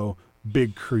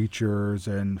 big creatures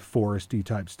and foresty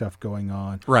type stuff going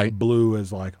on. Right. Blue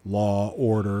is like law,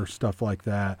 order, stuff like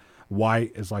that.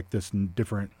 White is like this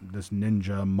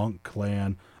ninja monk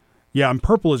clan. Yeah, and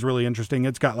purple is really interesting.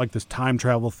 It's got like this time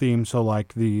travel theme. So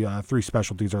like the 3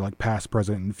 specialties are like past,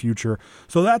 present, and future.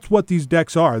 So that's what these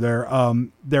decks are. They're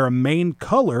a main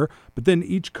color, but then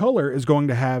each color is going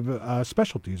to have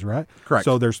specialties, right? Correct.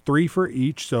 So there's 3 for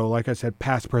each. So like I said,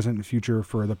 past, present, and future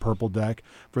for the purple deck.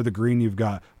 For the green, you've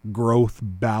got growth,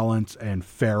 balance, and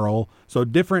feral. So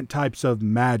different types of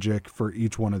magic for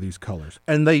each one of these colors.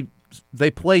 And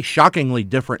they play shockingly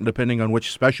different depending on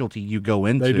which specialty you go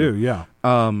into. They do, yeah.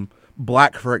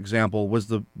 Black, for example, was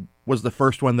the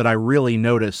first one that I really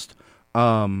noticed.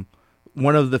 One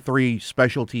of the 3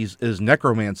 specialties is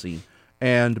necromancy,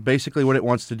 and basically what it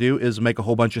wants to do is make a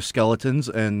whole bunch of skeletons,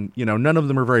 and none of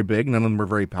them are very big, none of them are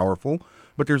very powerful,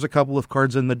 but there's a couple of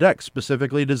cards in the deck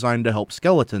specifically designed to help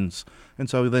skeletons, and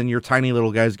so then your tiny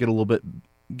little guys get a little bit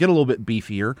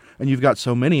beefier, and you've got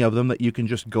so many of them that you can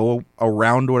just go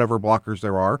around whatever blockers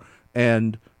there are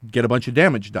and get a bunch of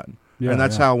damage done. Yeah, and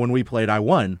that's how when we played I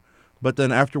won. But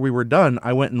then after we were done,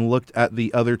 I went and looked at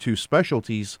the other 2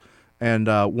 specialties, and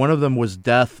one of them was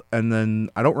death, and then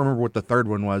I don't remember what the third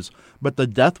one was, but the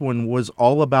death one was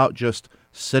all about just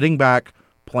sitting back,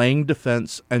 playing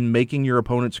defense, and making your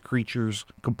opponent's creatures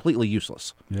completely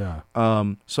useless. Yeah.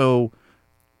 So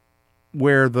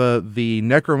where the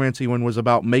necromancy one was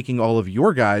about making all of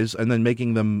your guys and then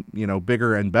making them,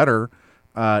 bigger and better,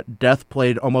 death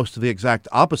played almost the exact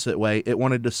opposite way. It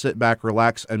wanted to sit back,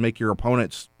 relax, and make your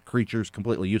opponent's creatures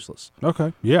completely useless.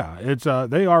 Okay. Yeah. It's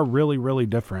they are really, really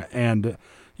different. And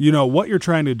what you're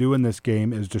trying to do in this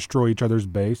game is destroy each other's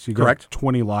base. You got Correct.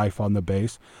 20 life on the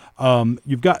base.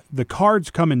 You've got the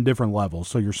cards come in different levels.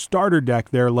 So your starter deck,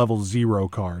 they're level 0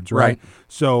 cards, right?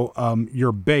 So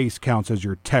your base counts as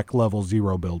your tech level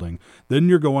 0 building. Then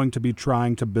you're going to be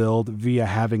trying to build via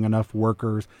having enough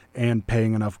workers and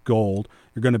paying enough gold.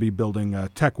 You're going to be building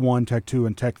Tech 1, Tech 2,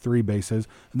 and Tech 3 bases.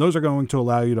 And those are going to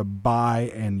allow you to buy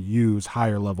and use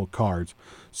higher level cards.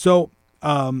 So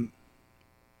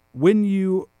when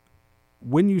you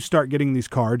start getting these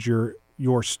cards,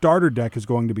 your starter deck is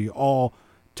going to be all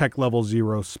Tech level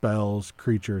 0 spells,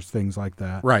 creatures, things like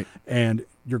that. Right. And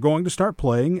you're going to start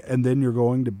playing, and then you're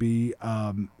going to be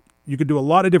you can do a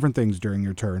lot of different things during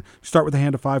your turn. You start with a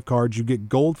hand of 5 cards. You get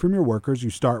gold from your workers. You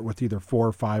start with either 4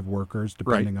 or 5 workers,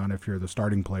 depending on if you're the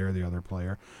starting player or the other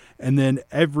player. And then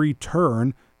every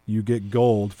turn, you get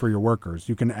gold for your workers.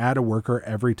 You can add a worker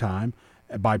every time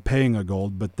by paying a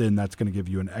gold, but then that's going to give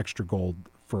you an extra gold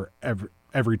for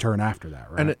every turn after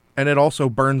that, right? And it also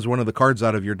burns one of the cards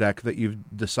out of your deck that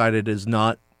you've decided is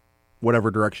not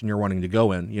whatever direction you're wanting to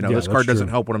go in. This card doesn't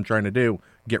help what I'm trying to do.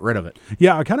 Get rid of it.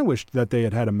 Yeah, I kind of wish that they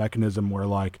had a mechanism where,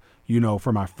 like,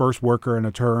 for my first worker in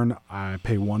a turn, I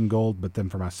pay 1 gold, but then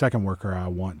for my second worker I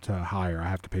want to hire, I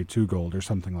have to pay 2 gold or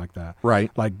something like that.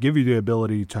 Right. Like, give you the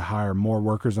ability to hire more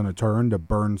workers in a turn to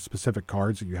burn specific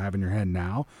cards that you have in your hand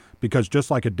now. Because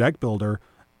just like a deck builder,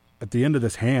 at the end of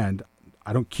this hand,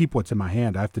 I don't keep what's in my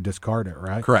hand. I have to discard it,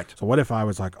 right? Correct. So what if I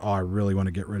was like, I really want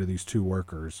to get rid of these 2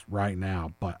 workers right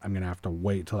now, but I'm going to have to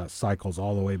wait till that cycles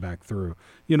all the way back through.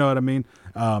 You know what I mean?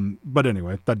 But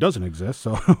anyway, that doesn't exist.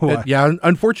 So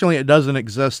unfortunately it doesn't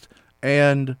exist,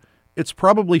 and it's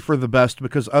probably for the best,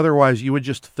 because otherwise you would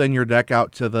just thin your deck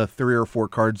out to the 3 or 4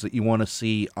 cards that you want to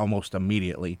see almost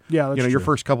immediately. Yeah, that's your true.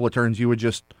 first couple of turns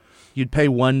you'd pay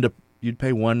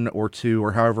 1 or 2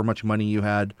 or however much money you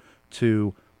had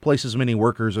to place as many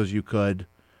workers as you could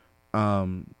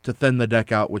to thin the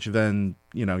deck out, which then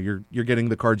you're getting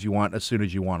the cards you want as soon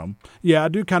as you want them. Yeah, I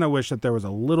do kind of wish that there was a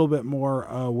little bit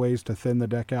more ways to thin the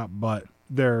deck out, but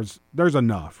there's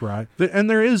enough, right? And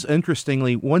there is,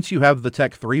 interestingly, once you have the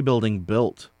Tech 3 building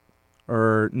built,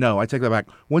 or no, I take that back.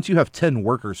 Once you have 10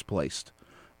 workers placed,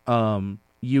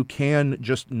 you can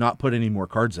just not put any more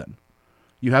cards in.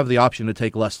 You have the option to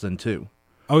take less than 2.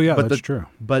 Oh, yeah, that's true.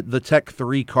 But the Tech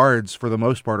 3 cards, for the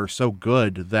most part, are so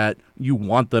good that you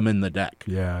want them in the deck.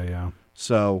 Yeah.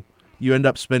 So you end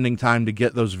up spending time to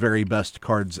get those very best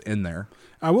cards in there.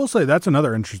 I will say that's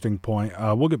another interesting point.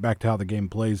 We'll get back to how the game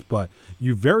plays, but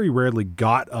you very rarely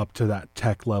got up to that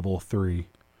Tech level 3.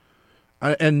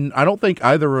 And I don't think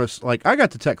either of us, I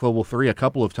got to Tech level 3 a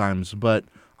couple of times, but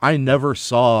I never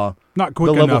saw not quick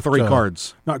the level 3 enough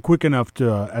cards. Not quick enough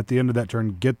to, at the end of that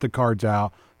turn, get the cards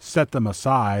out, set them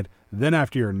aside. Then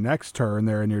after your next turn,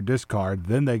 they're in your discard.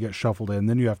 Then they get shuffled in.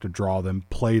 Then you have to draw them,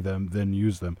 play them, then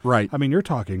use them. Right. I mean, you're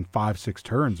talking 5-6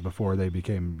 turns before they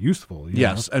became useful.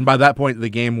 Yes, know? And by that point, the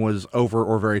game was over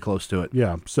or very close to it.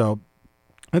 Yeah, so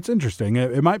that's interesting.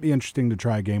 It might be interesting to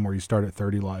try a game where you start at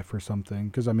 30 life or something.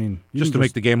 Because, I mean... Just to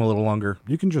make the game a little longer.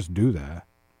 You can just do that.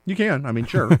 You can. I mean,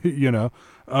 sure.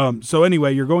 So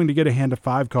anyway, you're going to get a hand of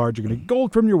 5 cards. You're going to get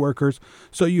gold from your workers.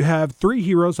 So you have 3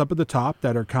 heroes up at the top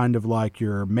that are kind of like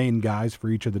your main guys for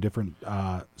each of the different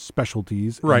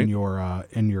specialties in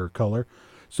your color.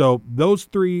 So those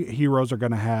 3 heroes are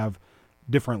going to have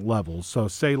different levels. So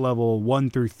say level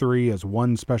 1 through 3 is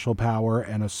 1 special power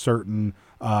and a certain...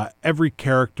 every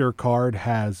character card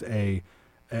has an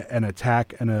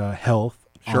attack and a health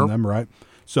on them, right?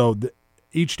 So...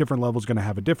 each different level is going to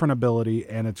have a different ability,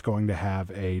 and it's going to have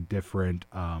a different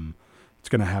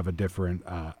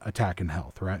attack and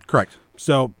health, right? Correct.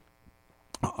 So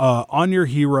on your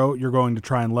hero, you're going to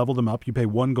try and level them up. You pay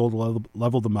 1 gold to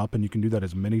level them up, and you can do that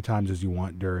as many times as you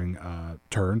want during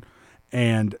turn.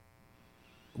 And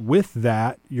with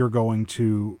that, you're going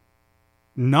to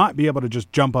not be able to just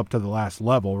jump up to the last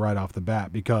level right off the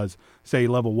bat, because say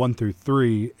level 1 through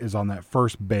 3 is on that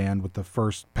first band with the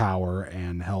first power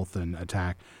and health and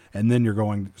attack, and then you're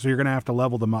going to have to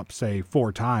level them up, say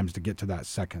 4 times to get to that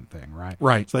second thing, right?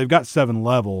 Right. So they've got 7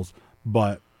 levels,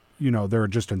 but they're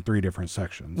just in 3 different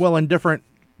sections. Well, and different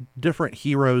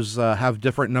heroes have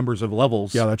different numbers of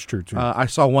levels. Yeah, that's true too. I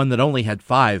saw one that only had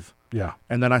 5. Yeah.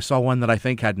 And then I saw one that I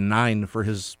think had 9 for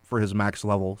his max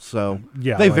level. So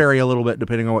yeah, they vary a little bit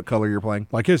depending on what color you're playing.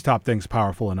 Like his top thing's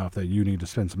powerful enough that you need to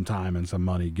spend some time and some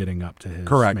money getting up to his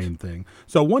main thing.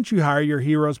 So once you hire your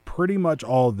heroes, pretty much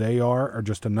all they are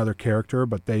just another character,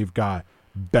 but they've got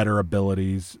better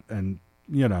abilities and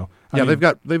they've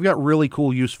got really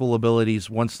cool useful abilities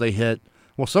once they hit.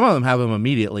 Well, some of them have them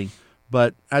immediately.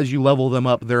 But as you level them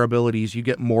up, their abilities, you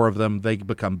get more of them, they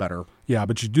become better. Yeah,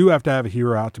 but you do have to have a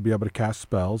hero out to be able to cast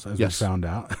spells, as we found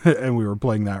out. And we were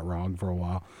playing that wrong for a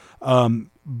while.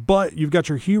 But you've got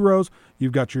your heroes,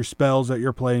 you've got your spells that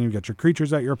you're playing, you've got your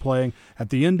creatures that you're playing. At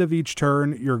the end of each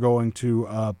turn, you're going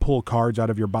to pull cards out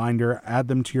of your binder, add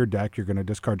them to your deck. You're going to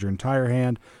discard your entire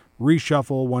hand,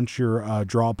 reshuffle once your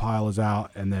draw pile is out,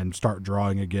 and then start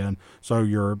drawing again. So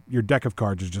your deck of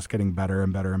cards is just getting better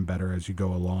and better and better as you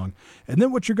go along. And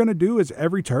then what you're going to do is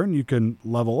every turn you can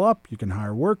level up, you can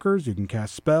hire workers, you can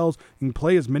cast spells, you can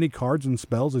play as many cards and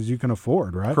spells as you can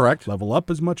afford, right? Correct. Level up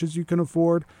as much as you can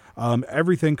afford.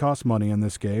 Everything costs money in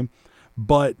this game.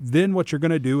 But then what you're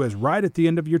going to do is right at the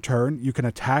end of your turn, you can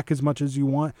attack as much as you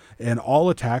want, and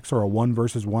all attacks are a 1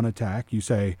 versus 1 attack. You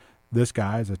say, this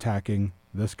guy is attacking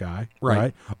this guy,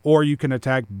 right? Or you can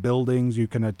attack buildings. You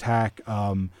can attack,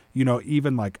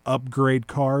 even like upgrade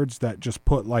cards that just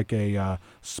put like a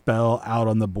spell out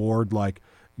on the board, like,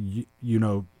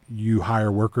 you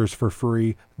hire workers for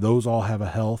free. Those all have a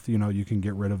health. You can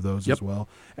get rid of those as well.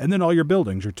 And then all your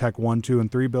buildings, your Tech 1, 2,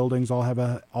 and 3 buildings all have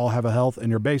a health, and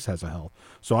your base has a health.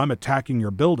 So I'm attacking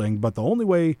your building, but the only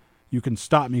way you can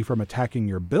stop me from attacking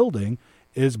your building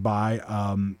is by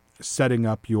setting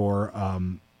up your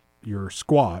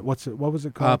squad. What was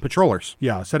it called? Patrollers.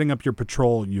 Yeah, setting up your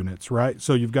patrol units, right?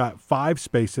 So you've got 5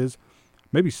 spaces,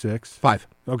 maybe 6. 5.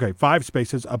 Okay, 5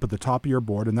 spaces up at the top of your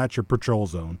board, and that's your patrol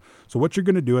zone. So what you're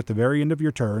going to do at the very end of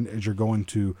your turn is you're going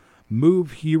to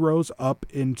move heroes up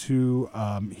into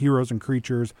heroes and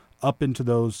creatures up into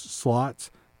those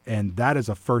slots, and that is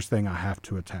the first thing I have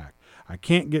to attack. I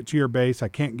can't get to your base. I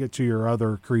can't get to your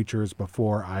other creatures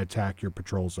before I attack your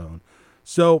patrol zone.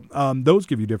 So those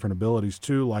give you different abilities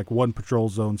too, like 1 patrol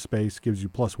zone space gives you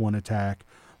 +1 attack.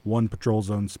 1 patrol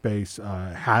zone space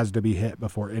has to be hit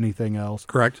before anything else.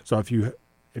 Correct. So if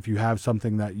you have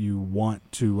something that you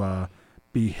want to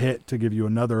be hit to give you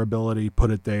another ability,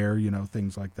 put it there,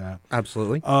 things like that.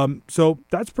 Absolutely. So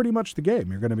that's pretty much the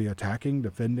game. You're going to be attacking,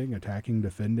 defending,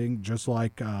 just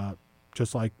like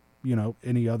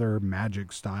any other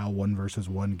Magic style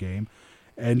 1-versus-1 game,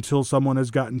 until someone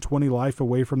has gotten 20 life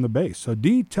away from the base. So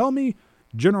D, tell me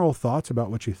general thoughts about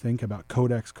what you think about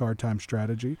Codex card time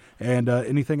strategy and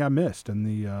anything I missed in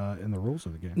the rules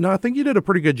of the game. No, I think you did a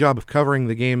pretty good job of covering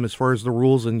the game as far as the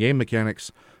rules and game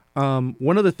mechanics.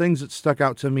 One of the things that stuck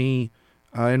out to me,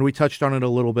 and we touched on it a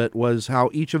little bit, was how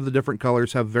each of the different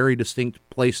colors have very distinct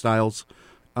play styles,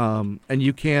 and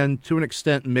you can, to an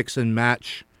extent, mix and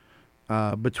match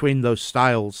between those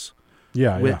styles,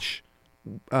 which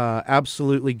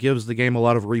absolutely gives the game a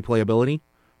lot of replayability,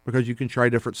 because you can try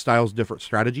different styles, different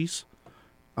strategies.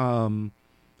 The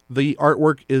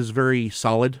artwork is very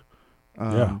solid.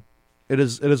 It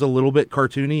is a little bit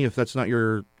cartoony. If that's not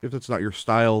your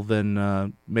style,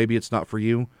 then maybe it's not for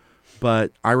you.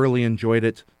 But I really enjoyed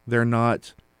it. They're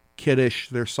not kiddish.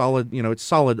 They're solid. It's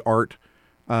solid art,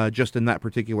 just in that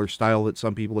particular style that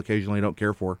some people occasionally don't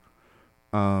care for.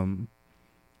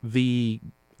 The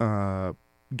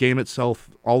game itself,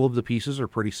 all of the pieces are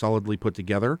pretty solidly put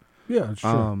together. Yeah,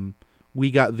 sure.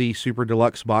 We got the Super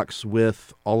Deluxe box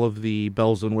with all of the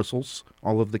bells and whistles,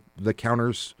 all of the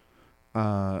counters,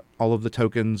 all of the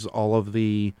tokens, all of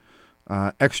the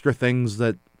extra things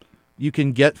that you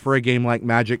can get for a game like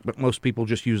Magic, but most people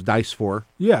just use dice for.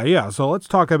 Yeah. So let's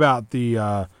talk about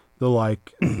the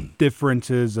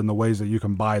differences and the ways that you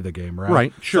can buy the game, right?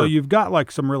 Right, sure. So you've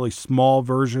got some really small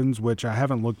versions, which I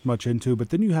haven't looked much into,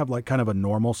 but then you have kind of a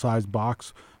normal size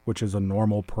box, which is a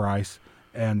normal price.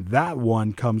 And that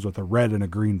one comes with a red and a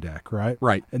green deck, right?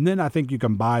 Right. And then I think you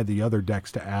can buy the other decks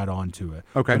to add on to it.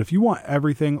 Okay. But if you want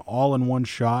everything all in one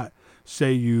shot,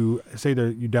 say that you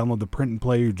download the print and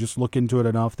play, you just look into it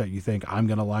enough that you think, I'm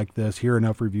going to like this, hear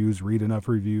enough reviews, read enough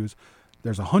reviews.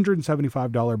 There's a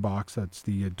 $175 box. That's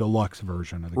the deluxe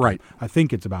version of the game. Right. I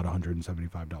think it's about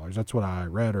 $175. That's what I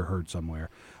read or heard somewhere.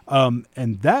 And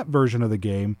that version of the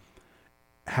game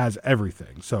has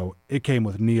everything. So it came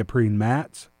with neoprene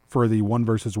mats for the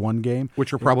 1-versus-1 game,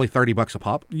 which are probably $30 a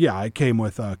pop. Yeah, it came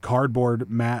with cardboard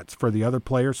mats for the other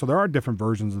players. So there are different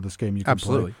versions of this game you can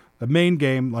Absolutely. play. The main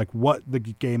game, what the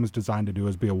game is designed to do,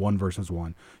 is be a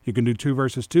 1-versus-1. You can do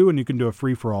 2-versus-2, and you can do a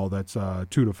free-for-all that's 2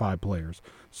 to 5 players,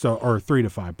 or 3 to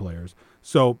 5 players.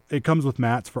 So it comes with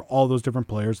mats for all those different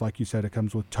players. Like you said, it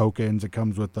comes with tokens. It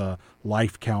comes with a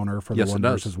life counter for the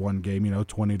 1-versus-1 game,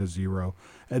 20 to 0.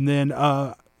 And then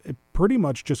it pretty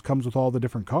much just comes with all the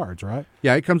different cards, right?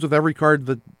 Yeah, it comes with every card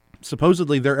that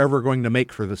supposedly they're ever going to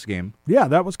make for this game. Yeah,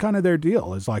 that was kind of their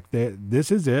deal. It's like,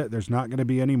 this is it. There's not going to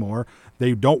be any more.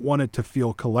 They don't want it to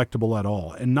feel collectible at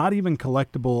all, and not even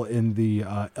collectible in the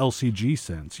LCG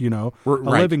sense. A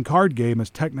living card game is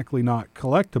technically not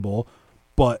collectible,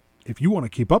 but if you want to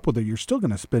keep up with it, you're still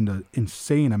going to spend an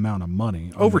insane amount of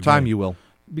money. Over time, you will.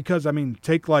 Because,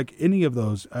 take any of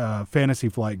those Fantasy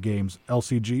Flight games,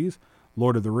 LCGs,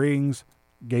 Lord of the Rings,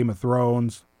 Game of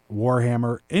Thrones,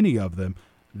 Warhammer, any of them,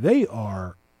 they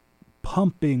are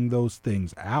pumping those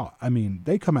things out.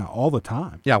 They come out all the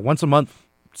time. Yeah, once a month.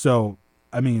 So,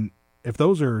 if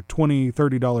those are $20,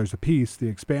 $30 a piece, the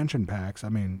expansion packs, you're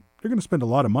going to spend a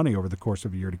lot of money over the course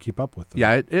of a year to keep up with them.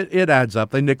 Yeah, it adds up.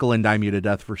 They nickel and dime you to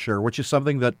death for sure, which is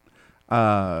something that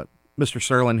Mr.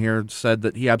 Serlin here said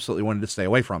that he absolutely wanted to stay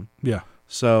away from. Yeah.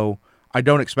 So I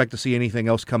don't expect to see anything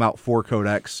else come out for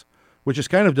Codex, which is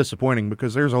kind of disappointing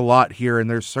because there's a lot here and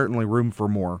there's certainly room for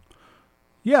more.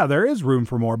 Yeah, there is room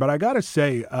for more, but I got to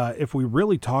say, if we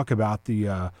really talk about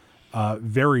the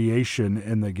variation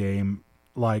in the game,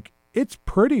 it's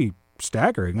pretty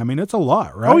staggering. It's a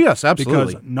lot, right? Oh, yes,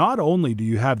 absolutely. Because not only do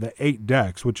you have the 8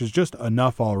 decks, which is just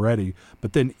enough already,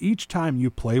 but then each time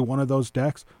you play one of those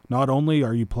decks, not only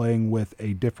are you playing with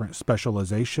a different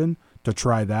specialization to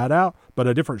try that out, but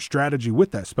a different strategy with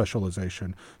that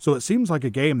specialization. So it seems like a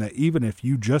game that even if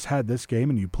you just had this game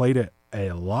and you played it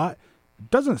a lot,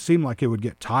 it doesn't seem like it would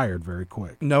get tired very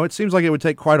quick. No, it seems like it would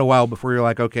take quite a while before you're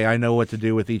like, okay, I know what to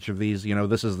do with each of these.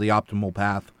 This is the optimal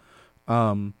path.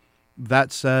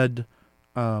 That said,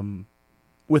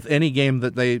 with any game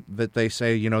that they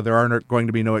say, there are going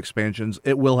to be no expansions,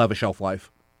 it will have a shelf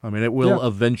life. It will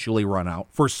eventually run out.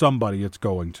 For somebody, it's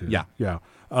going to. Yeah. Yeah.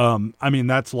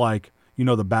 That's like,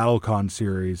 the BattleCon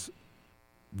series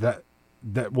that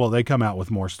they come out with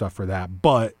more stuff for that,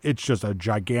 but it's just a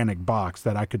gigantic box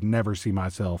that I could never see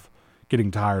myself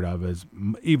getting tired of, as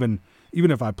even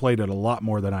if I played it a lot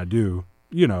more than I do,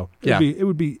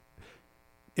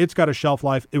 it's got a shelf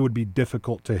life. It would be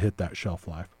difficult to hit that shelf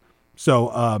life.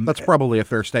 So that's probably a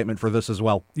fair statement for this as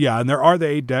well. Yeah, and there are the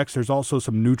 8 decks. There's also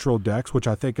some neutral decks, which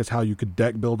I think is how you could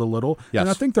deck build a little. Yes. And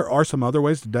I think there are some other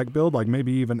ways to deck build, like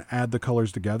maybe even add the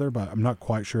colors together, but I'm not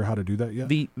quite sure how to do that yet.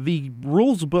 The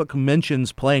rules book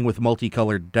mentions playing with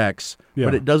multicolored decks,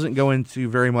 but it doesn't go into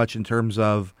very much in terms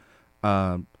of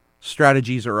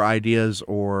strategies or ideas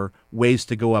or ways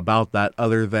to go about that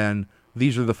other than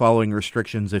these are the following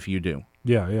restrictions if you do.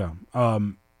 Yeah.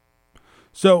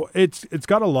 So it's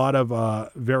got a lot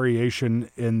of variation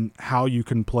in how you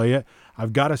can play it.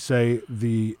 I've got to say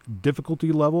the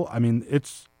difficulty level, I mean,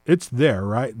 it's there,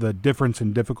 right? The difference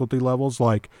in difficulty levels,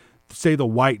 like say the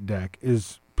white deck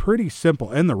is pretty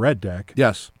simple, and the red deck.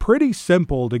 Yes. Pretty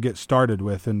simple to get started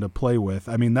with and to play with.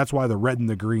 I mean, that's why the red and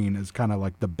the green is kind of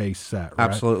like the base set, right?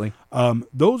 Absolutely.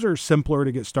 Those are simpler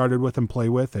to get started with and play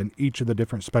with, and each of the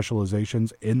different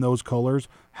specializations in those colors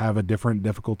have a different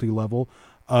difficulty level.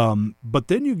 But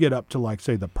then you get up to, like,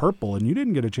 say, the purple, and you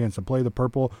didn't get a chance to play the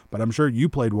purple, but I'm sure you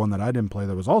played one that I didn't play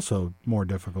that was also more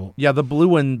difficult. Yeah, the blue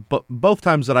one, both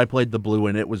times that I played the blue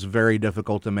one, it was very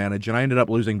difficult to manage, and I ended up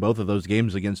losing both of those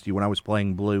games against you when I was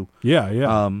playing blue.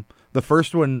 Yeah. The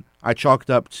first one I chalked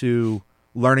up to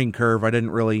learning curve. I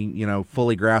didn't really,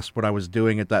 fully grasp what I was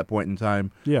doing at that point in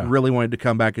time. Yeah. Really wanted to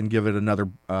come back and give it another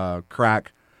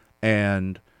crack,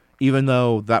 and even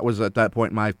though that was at that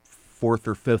point my 4th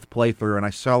or 5th playthrough and I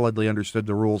solidly understood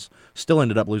the rules, still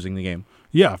ended up losing the game.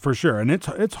 Yeah, for sure. And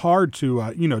it's hard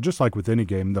to, just like with any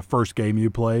game, the first game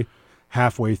you play,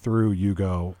 halfway through you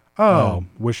go, oh,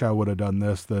 wish I would have done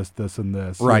this, and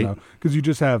this. Right. Because you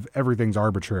just have, everything's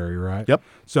arbitrary, right? Yep.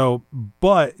 So,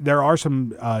 but there are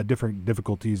some different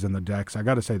difficulties in the decks. I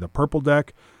got to say, the purple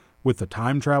deck with the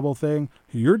time travel thing,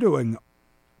 you're doing,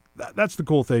 that's the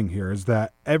cool thing here, is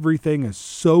that everything is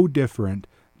so different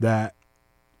that,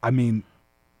 I mean,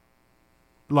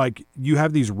 like, you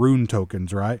have these rune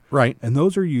tokens, right? Right. And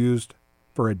those are used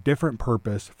for a different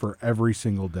purpose for every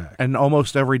single deck. And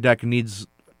almost every deck needs,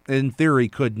 in theory,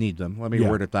 could need them. Let me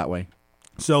word it that way.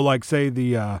 So, like, say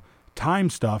the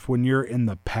time stuff, when you're in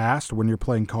the past, when you're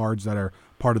playing cards that are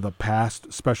part of the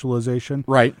past specialization,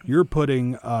 right, you're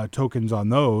putting tokens on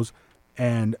those,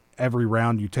 and every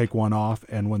round you take one off,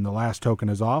 and when the last token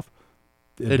is off,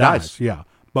 it dies. Yeah.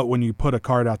 But when you put a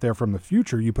card out there from the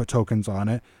future, you put tokens on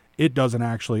it, it doesn't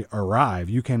actually arrive.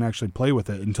 You can't actually play with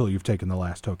it until you've taken the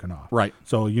last token off. Right.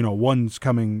 So, one's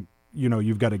coming,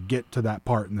 you've got to get to that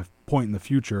point in the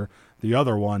future. The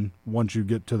other one, once you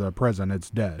get to the present, it's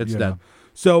dead. It's dead.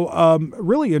 So,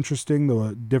 really interesting,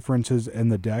 the differences in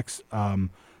the decks.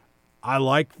 I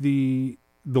like the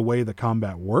way the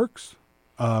combat works.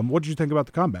 What did you think about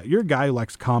the combat? You're a guy who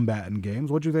likes combat in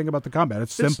games. What did you think about the combat?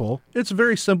 It's simple. It's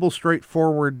very simple,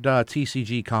 straightforward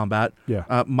TCG combat.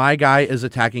 Yeah. My guy is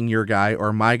attacking your guy,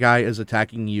 or my guy is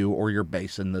attacking you, or your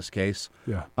base in this case.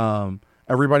 Yeah.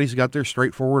 Everybody's got their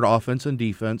straightforward offense and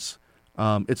defense.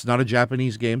 It's not a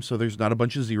Japanese game, so there's not a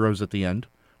bunch of zeros at the end,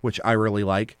 which I really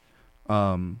like.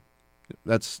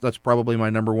 That's probably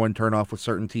my number one turnoff with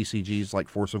certain TCGs, like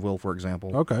Force of Will, for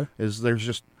example. Okay. Is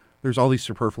there's all these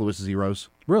superfluous zeros.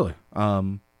 Really?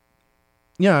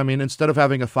 Yeah, I mean, instead of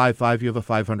having a 5/5, you have a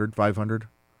 500/500.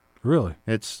 Really?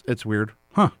 It's weird.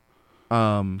 Huh.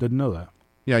 Didn't know that.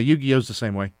 Yeah, Yu-Gi-Oh's the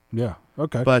same way. Yeah.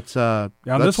 Okay. But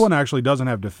this one actually doesn't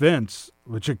have defense,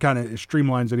 which it kind of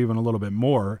streamlines it even a little bit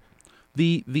more.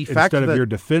 The fact instead that of your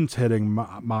defense hitting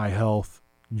my health,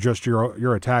 just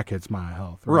your attack hits my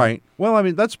health. Right. Well, I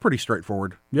mean, that's pretty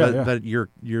straightforward. Yeah. That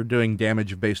you're doing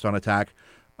damage based on attack.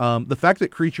 The fact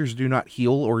that creatures do not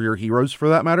heal, or your heroes for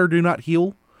that matter do not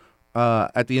heal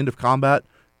at the end of combat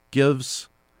gives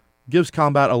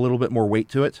combat a little bit more weight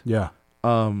to it. Yeah.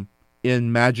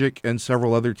 In Magic and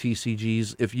several other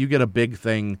TCGs, if you get a big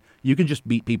thing, you can just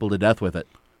beat people to death with it.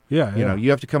 Yeah.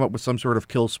 You have to come up with some sort of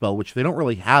kill spell, which they don't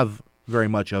really have very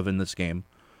much of in this game.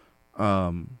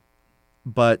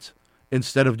 But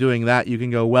instead of doing that, you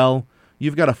can go, well,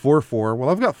 you've got a 4/4. Well,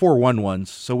 I've got 4 1/1s,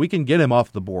 so we can get him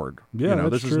off the board. Yeah,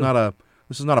 this true. is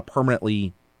not a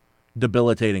permanently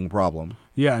debilitating problem.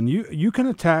 Yeah, and you can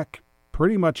attack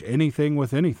pretty much anything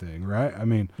with anything, right? I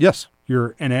mean, yes,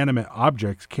 your inanimate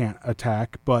objects can't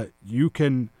attack, but you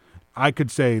can. I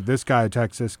could say this guy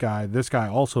attacks this guy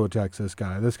also attacks this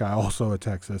guy also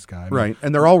attacks this guy. I mean, right,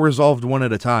 and they're all resolved one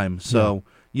at a time, so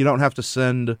you don't have to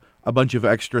send a bunch of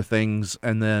extra things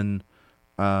and then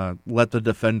let the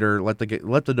defender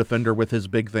with his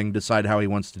big thing decide how he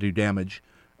wants to do damage.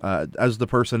 As the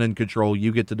person in control,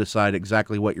 you get to decide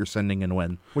exactly what you're sending and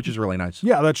when, which is really nice.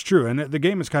 Yeah, that's true. And the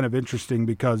game is kind of interesting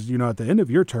because, at the end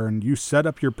of your turn, you set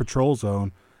up your patrol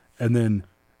zone, and then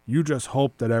you just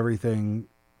hope that everything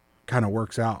kind of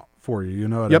works out for you. You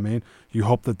know what Yep. I mean? You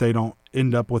hope that they don't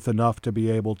end up with enough to be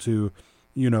able to,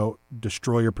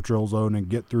 destroy your patrol zone and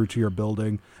get through to your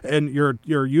building. And your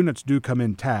units do come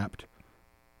in tapped,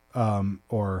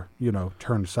 or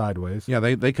turned sideways. Yeah,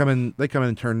 they come in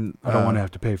and turn. I don't want to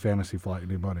have to pay Fantasy Flight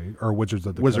any money or Wizards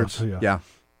of the Wizards. Coast.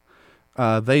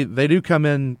 Yeah. They do come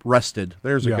in rested.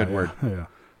 There's a good word. Yeah.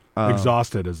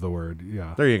 Exhausted is the word.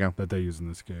 Yeah. There you go. That they use in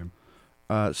this game.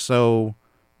 So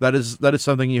that is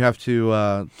something you have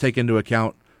to take into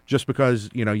account. Just because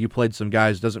you played some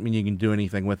guys doesn't mean you can do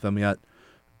anything with them yet.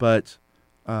 But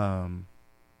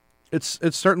it's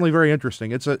certainly very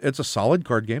interesting. It's a solid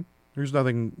card game. There's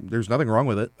nothing wrong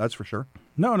with it. That's for sure.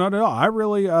 No, not at all. I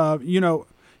really,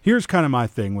 here's kind of my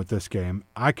thing with this game.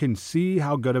 I can see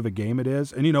how good of a game it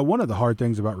is. And, one of the hard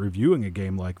things about reviewing a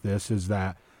game like this is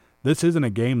that this isn't a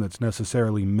game that's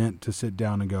necessarily meant to sit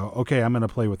down and go, okay, I'm going to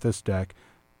play with this deck.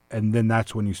 And then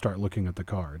that's when you start looking at the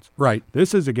cards. Right.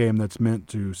 This is a game that's meant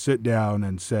to sit down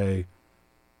and say,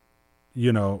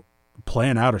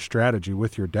 plan out a strategy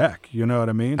with your deck. You know what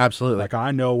I mean? Absolutely. Like,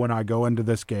 I know when I go into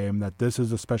this game that this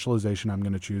is a specialization I'm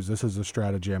going to choose. This is a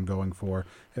strategy I'm going for.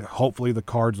 Hopefully the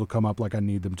cards will come up like I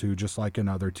need them to, just like in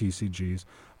other TCGs.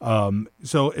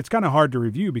 So it's kind of hard to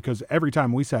review because every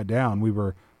time we sat down, we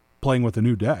were playing with a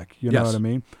new deck. You know what I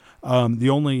mean? The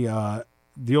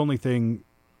only thing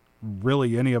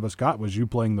really any of us got was you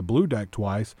playing the blue deck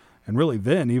twice. And really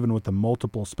then, even with the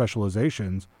multiple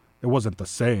specializations, it wasn't the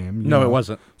same. No, it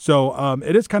wasn't. So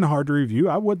it is kind of hard to review.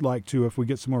 I would like to, if we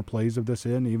get some more plays of this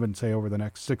in, even say over the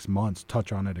next 6 months,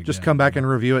 touch on it again. Just come back and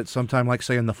review it sometime, like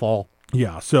say in the fall.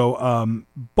 Yeah. So,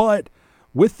 but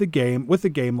with the game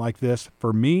like this,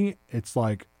 for me, it's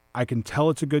like I can tell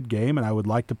it's a good game, and I would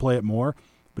like to play it more.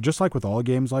 But just like with all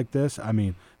games like this, I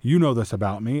mean, you know this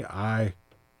about me.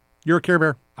 You're a Care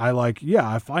Bear.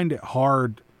 I find it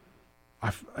hard.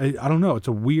 I don't know. It's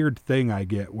a weird thing I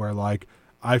get where like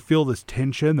I feel this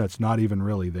tension that's not even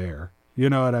really there. You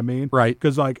know what I mean? Right.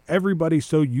 Because like everybody's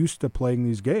so used to playing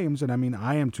these games, and I mean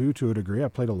I am too, to a degree. I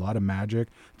played a lot of Magic,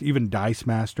 even Dice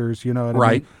Masters. You know what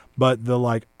I mean? But the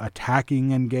like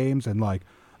attacking in games and like,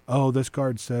 oh, this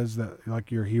card says that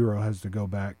like your hero has to go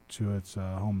back to its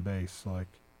home base. Like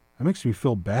that makes me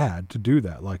feel bad to do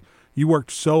that. Like you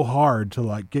worked so hard to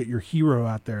like get your hero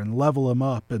out there and level him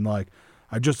up, and like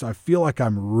I feel like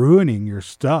I'm ruining your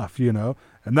stuff,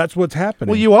 and that's what's happening.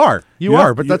 Well, you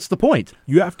are, but that's the point.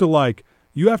 You have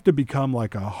to become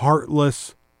like a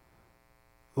heartless,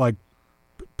 like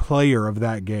player of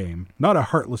that game, not a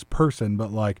heartless person,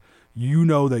 but like,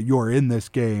 that you're in this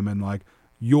game and like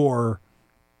your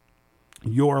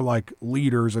like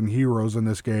leaders and heroes in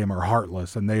this game are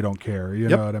heartless and they don't care. You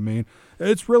know what I mean?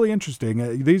 It's really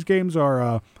interesting. These games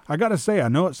are, I got to say, I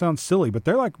know it sounds silly, but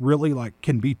they're like really like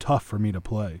can be tough for me to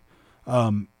play.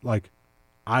 Like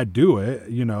I do it,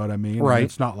 you know what I mean? Right. And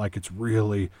it's not like it's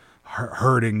really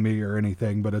hurting me or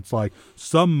anything, but it's like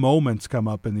some moments come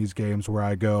up in these games where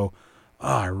I go, oh,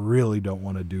 I really don't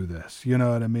want to do this. You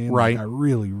know what I mean? Right. Like, I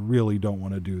really, really don't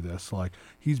want to do this. Like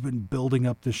he's been building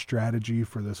up this strategy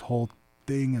for this whole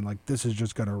thing, and like this is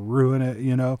just going to ruin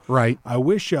it, Right. I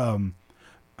wish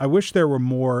there were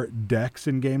more decks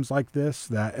in games like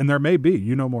this and there may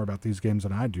be, more about these games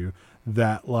than I do,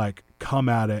 that like come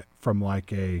at it from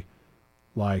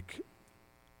like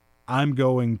I'm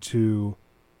going to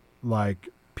like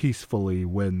peacefully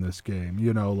win this game,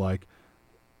 like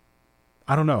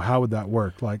I don't know, how would that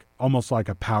work? Like almost like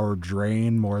a power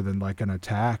drain more than like an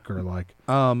attack, or like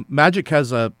Magic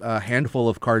has a handful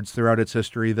of cards throughout its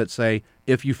history that say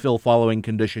if you fill following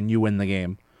condition, you win the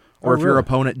game. Or if your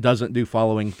opponent doesn't do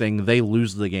following thing, they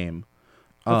lose the game.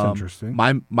 That's interesting.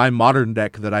 My modern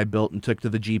deck that I built and took to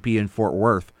the GP in Fort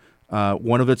Worth,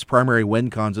 one of its primary win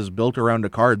cons is built around a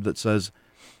card that says,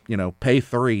 pay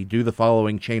 3, do the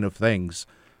following chain of things.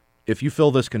 If you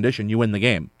fill this condition, you win the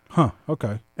game. Huh,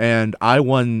 okay. And I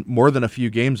won more than a few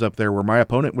games up there where my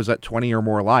opponent was at 20 or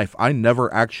more life. I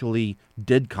never actually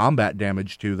did combat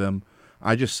damage to them.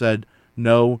 I just said,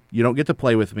 no, you don't get to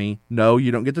play with me. No,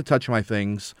 you don't get to touch my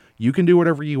things. You can do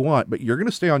whatever you want, but you're going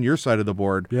to stay on your side of the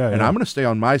board, and I'm going to stay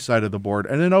on my side of the board.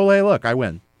 And then, look, I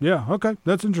win. Yeah, okay.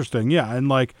 That's interesting. Yeah, and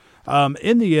like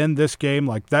in the end, this game,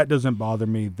 like that doesn't bother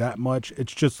me that much.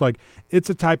 It's just like it's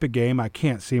a type of game I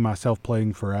can't see myself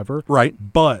playing forever. Right.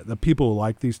 But the people who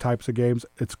like these types of games,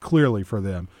 it's clearly for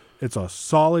them. It's a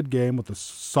solid game with the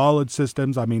solid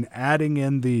systems. I mean, adding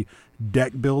in the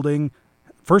deck building.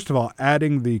 First of all,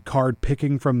 adding the card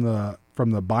picking from the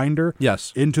binder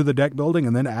into the deck building,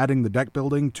 and then adding the deck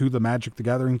building to the Magic the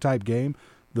Gathering type game,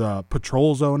 the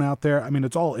patrol zone out there. I mean,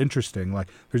 it's all interesting. Like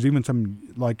there's even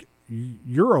some like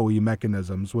Euro-y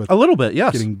mechanisms with a little bit,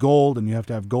 yes. Getting gold, and you have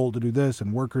to have gold to do this,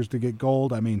 and workers to get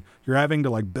gold. I mean, you're having to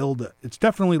like build. It's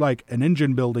definitely like an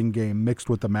engine building game mixed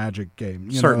with the Magic game.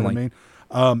 You Certainly. know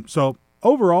what I mean? So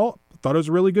overall, I thought it was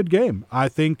a really good game. I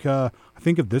think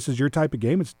if this is your type of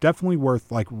game, it's definitely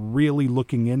worth like really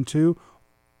looking into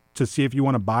to see if you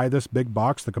want to buy this big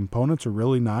box. The components are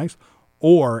really nice,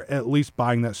 or at least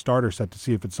buying that starter set to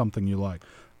see if it's something you like.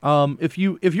 If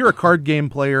you're a card game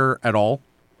player at all,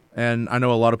 and I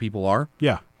know a lot of people are,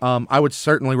 yeah, I would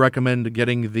certainly recommend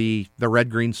getting the red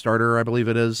green starter, I believe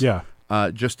it is. Yeah.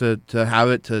 Just to have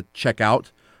it to check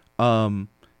out.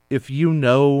 If you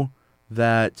know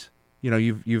that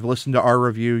you've listened to our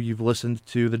review, you've listened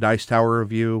to the Dice Tower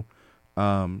review,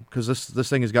 because this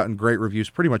thing has gotten great reviews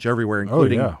pretty much everywhere,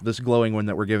 including this glowing one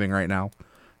that we're giving right now.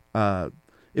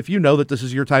 If you know that this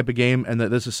is your type of game and that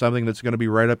this is something that's going to be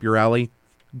right up your alley,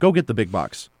 go get the big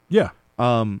box. Yeah.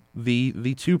 The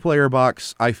 2-player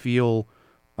box, I feel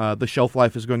the shelf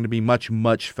life is going to be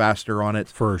much faster on it.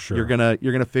 For sure. You're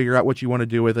gonna figure out what you want to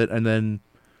do with it, and then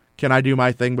can I do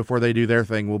my thing before they do their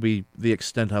thing will be the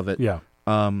extent of it. Yeah.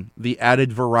 The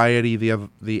added variety,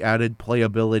 the added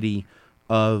playability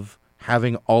of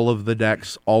having all of the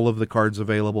decks, all of the cards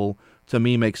available, to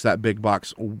me makes that big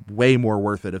box way more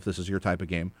worth it if this is your type of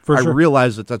game. I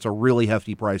realize that that's a really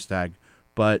hefty price tag,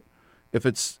 but if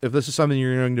this is something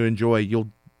you're going to enjoy,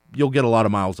 you'll get a lot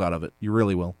of miles out of it. You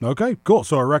really will. Okay, cool.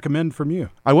 So I recommend from you.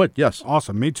 I would, yes.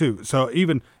 Awesome, me too. So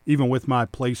even with my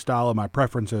play style and my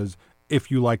preferences, if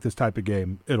you like this type of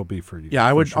game, it'll be for you. Yeah,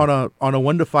 I would sure. on a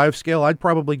 1 to 5 scale, I'd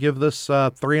probably give this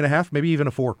 3.5, maybe even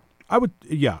a 4. I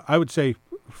would say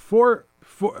 4.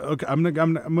 Okay, I'm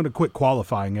gonna quit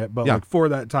qualifying it, but like for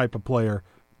that type of player,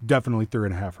 definitely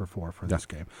 3.5 or 4 for this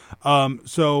game.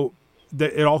 So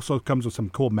it also comes with some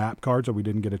cool map cards that we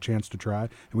didn't get a chance to try,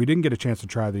 and we didn't get a chance to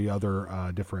try the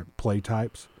other different play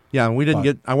types. Yeah, and we didn't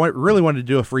get. I really wanted to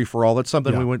do a free for all. That's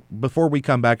something we went before we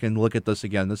come back and look at this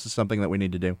again. This is something that we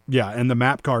need to do. Yeah, and the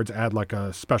map cards add like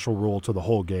a special rule to the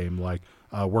whole game, like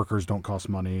workers don't cost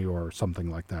money or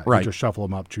something like that. Right. You just shuffle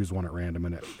them up, choose one at random,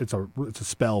 and it's a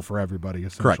spell for everybody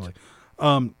essentially.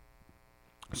 Correct.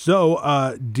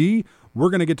 So D, we're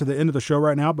going to get to the end of the show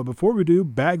right now, but before we do,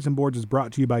 Bags and Boards is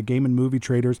brought to you by Game and Movie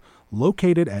Traders,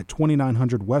 located at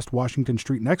 2900 West Washington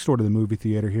Street, next door to the movie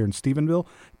theater here in Stephenville.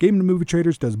 Game and Movie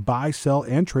Traders does buy, sell,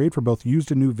 and trade for both used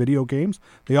and new video games.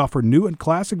 They offer new and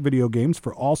classic video games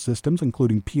for all systems,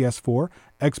 including PS4,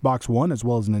 Xbox One, as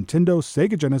well as Nintendo,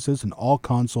 Sega Genesis, and all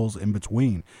consoles in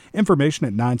between. Information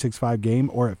at 965Game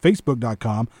or at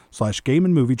facebook.com/Game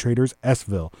and Movie Traders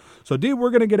Sville. So, D, we're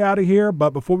going to get out of here,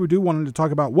 but before we do, wanted to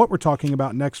talk about what we're talking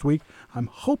about next week. I'm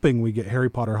hoping we get Harry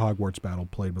Potter Hogwarts Battle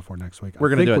played before next week. We're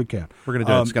going to do it. We can. We're going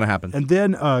to do it. It's going to happen. And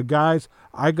then, guys,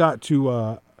 I've got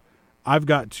to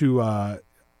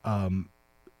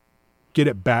get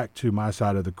it back to my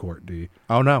side of the court, D.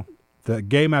 Oh, no. The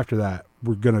game after that,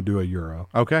 we're going to do a Euro.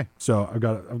 Okay. So I've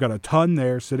got a ton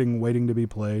there sitting, waiting to be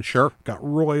played. Sure. I've got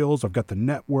Royals. I've got the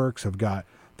Networks. I've got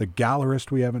the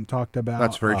Gallerist we haven't talked about.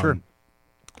 That's very true.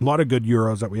 A lot of good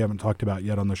Euros that we haven't talked about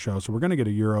yet on the show. So we're going to get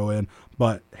a Euro in.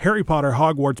 But Harry Potter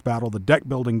Hogwarts Battle, the deck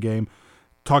building game,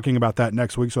 talking about that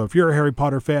next week. So if you're a Harry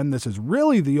Potter fan, this is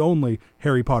really the only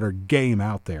Harry Potter game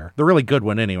out there. The really good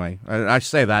one, anyway. I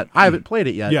say that. I haven't played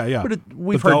it yet. Yeah. But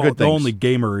we've heard good things. The only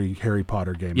gamery Harry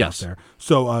Potter game out there.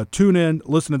 So tune in,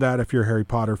 listen to that if you're a Harry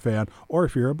Potter fan or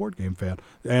if you're a board game fan.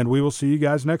 And we will see you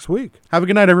guys next week. Have a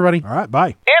good night, everybody. All right, bye.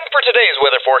 And for today's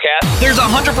weather forecast, there's a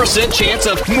 100% chance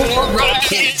of more rock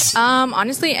hits.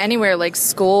 Honestly, anywhere, like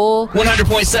school.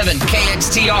 100.7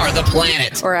 KXTR, The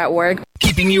Planet. Or at work.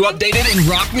 Keeping you updated in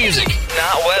rock music.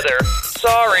 Not weather.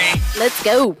 Sorry. Let's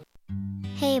go.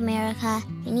 Hey, America.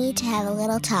 We need to have a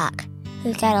little talk.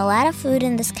 We've got a lot of food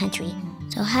in this country.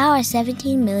 So how are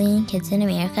 17 million kids in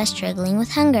America struggling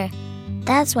with hunger?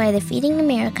 That's why the Feeding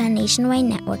America nationwide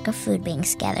network of food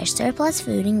banks gathers surplus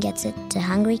food and gets it to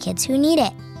hungry kids who need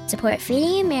it. Support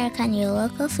Feeding America and your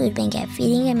local food bank at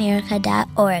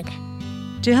feedingamerica.org.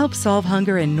 To help solve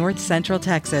hunger in North Central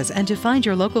Texas and to find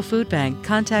your local food bank,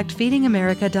 contact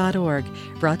feedingamerica.org.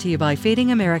 Brought to you by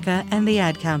Feeding America and the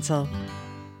Ad Council.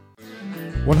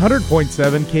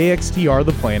 100.7 KXTR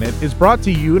The Planet is brought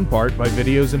to you in part by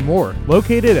Videos and More,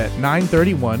 located at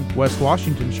 931 West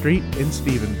Washington Street in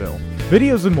Stephenville.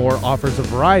 Videos and More offers a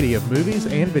variety of movies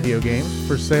and video games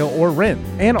for sale or rent,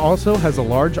 and also has a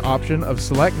large option of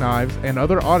select knives and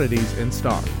other oddities in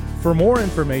stock. For more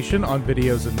information on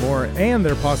Videos and More and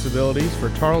their possibilities for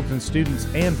Tarleton students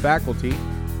and faculty,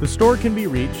 the store can be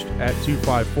reached at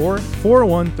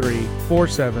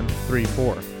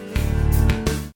 254-413-4734.